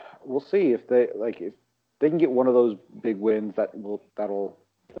 we'll see if they can get one of those big wins that'll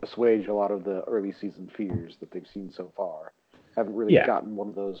assuage a lot of the early season fears that they've seen so far. Haven't really gotten one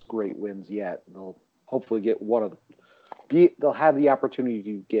of those great wins yet. They'll hopefully get they'll have the opportunity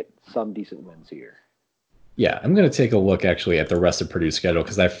to get some decent wins here. Yeah, I'm going to take a look actually at the rest of Purdue's schedule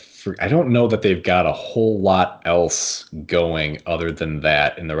because I don't know that they've got a whole lot else going other than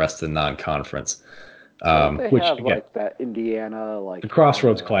that in the rest of the non-conference. Which have again, that Indiana, the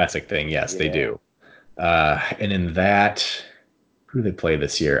Crossroads Classic thing. Yes, they do. And in that, who do they play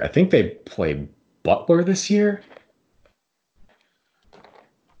this year? I think they play Butler this year?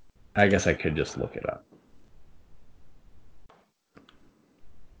 I guess I could just look it up.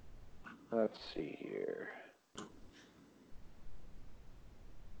 Let's see here.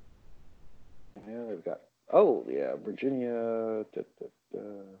 Yeah, they've got. Oh, yeah, Virginia.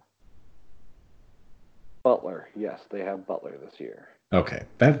 Butler. Yes, they have Butler this year. Okay,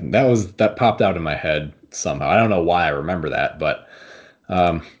 that popped out in my head somehow. I don't know why I remember that, but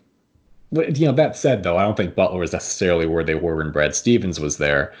that said, though, I don't think Butler was necessarily where they were when Brad Stevens was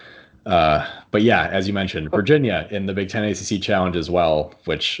there. But yeah, as you mentioned, Virginia in the Big Ten ACC Challenge as well,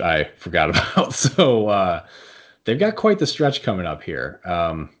 which I forgot about. So they've got quite the stretch coming up here.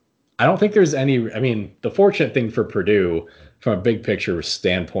 I don't think there's any. I mean, the fortunate thing for Purdue from a big picture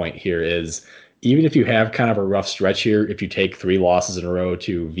standpoint here is even if you have kind of a rough stretch here, if you take 3 losses in a row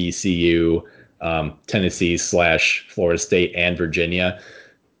to VCU, Tennessee / Florida State, and Virginia,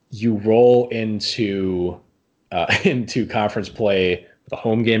 you roll into conference play with a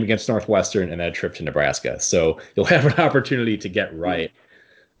home game against Northwestern and then a trip to Nebraska. So you'll have an opportunity to get right.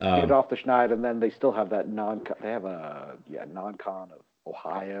 Get off the schneid, and then they still have that They have a non-con of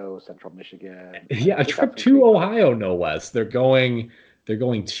Ohio, Central Michigan. Yeah, a trip to Ohio, no less. They're going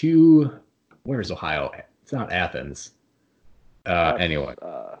to. Where's Ohio? It's not Athens. Anyway.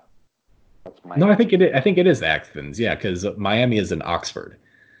 That's Miami. No, I think it is Athens. Yeah, because Miami is in Oxford.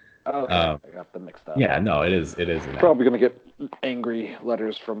 Oh, okay. I got them mixed up. Yeah, no, it is. Probably going to get angry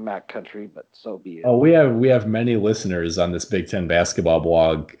letters from Mac Country, but so be it. Oh, we have many listeners on this Big Ten basketball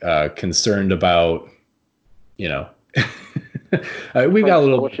blog concerned about, we got a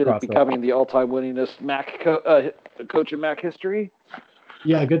little. What should it becoming the all-time winningest Mac coach in Mac history?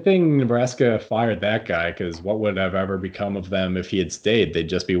 Yeah, good thing Nebraska fired that guy, because what would have ever become of them if he had stayed? They'd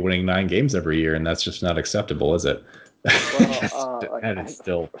just be winning 9 games every year, and that's just not acceptable, is it? Well,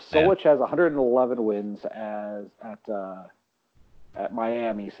 Solich has 111 wins at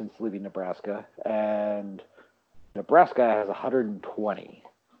Miami since leaving Nebraska, and Nebraska has 120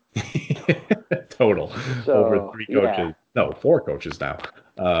 total over 3 coaches. Yeah. No, 4 coaches now.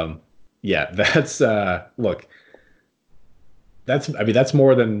 That's look. That's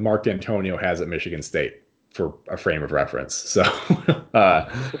more than Mark D'Antonio has at Michigan State for a frame of reference. So I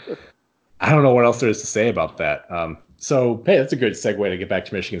don't know what else there is to say about that. So hey, that's a good segue to get back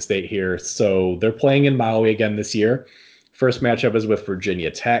to Michigan State here. So they're playing in Maui again this year. First matchup is with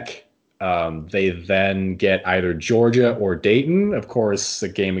Virginia Tech. They then get either Georgia or Dayton. Of course, a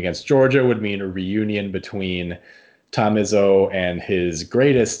game against Georgia would mean a reunion between Tom Izzo and his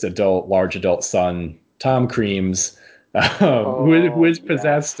greatest large adult son, Tom Creams, who is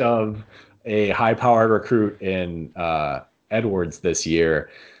possessed of a high-powered recruit in Edwards this year.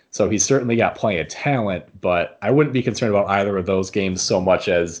 So he's certainly got plenty of talent, but I wouldn't be concerned about either of those games so much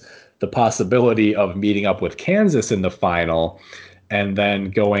as the possibility of meeting up with Kansas in the final and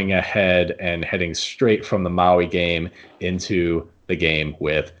then going ahead and heading straight from the Maui game into the game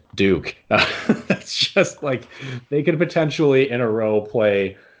with Duke. That's just like they could potentially in a row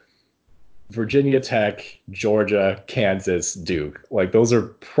play Virginia Tech, Georgia, Kansas, Duke. Like those are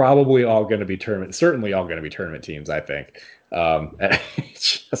probably all going to be certainly all going to be tournament teams, I think.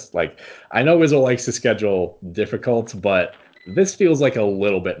 It's just like, I know Izzo likes to schedule difficult, but this feels like a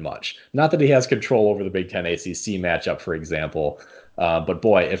little bit much. Not that he has control over the Big Ten ACC matchup, for example. But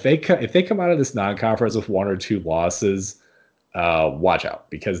boy, if they come out of this non-conference with 1 or 2 losses, watch out,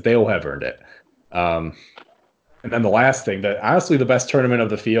 because they will have earned it. And then the last thing, that honestly the best tournament of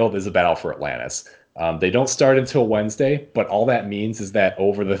the field is the Battle for Atlantis. They don't start until Wednesday, but all that means is that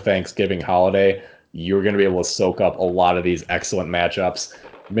over the Thanksgiving holiday, you're going to be able to soak up a lot of these excellent matchups.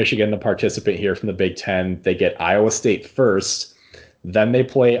 Michigan, the participant here from the Big Ten, they get Iowa State first. Then they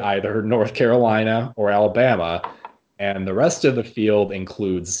play either North Carolina or Alabama. And the rest of the field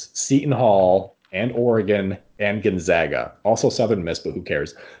includes Seton Hall and Oregon and Gonzaga. Also Southern Miss, but who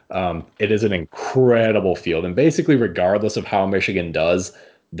cares? It is an incredible field. And basically, regardless of how Michigan does,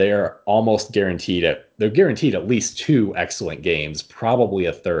 they're almost guaranteed at least 2 excellent games, probably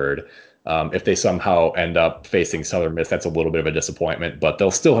a third. If they somehow end up facing Southern Miss, that's a little bit of a disappointment, but they'll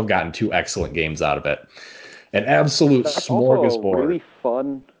still have gotten 2 excellent games out of it. An absolute smorgasbord. Also a really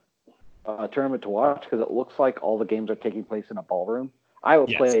fun tournament to watch because it looks like all the games are taking place in a ballroom. Iowa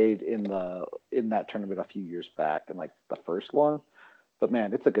played in that tournament a few years back in like the first one, but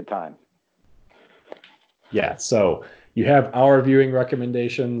man, it's a good time. Yeah, so you have our viewing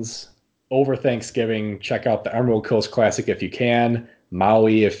recommendations over Thanksgiving. Check out the Emerald Coast Classic if you can.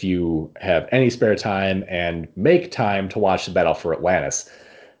 Maui if you have any spare time, and make time to watch the Battle for Atlantis.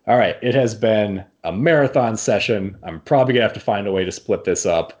 All right, it has been a marathon session. I'm probably going to have to find a way to split this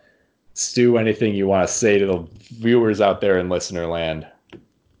up. Stu, anything you want to say to the viewers out there in listener land?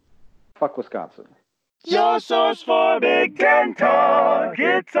 Fuck Wisconsin. Your source for Big Ten talk.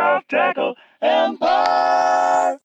 It's Off Tackle Empire.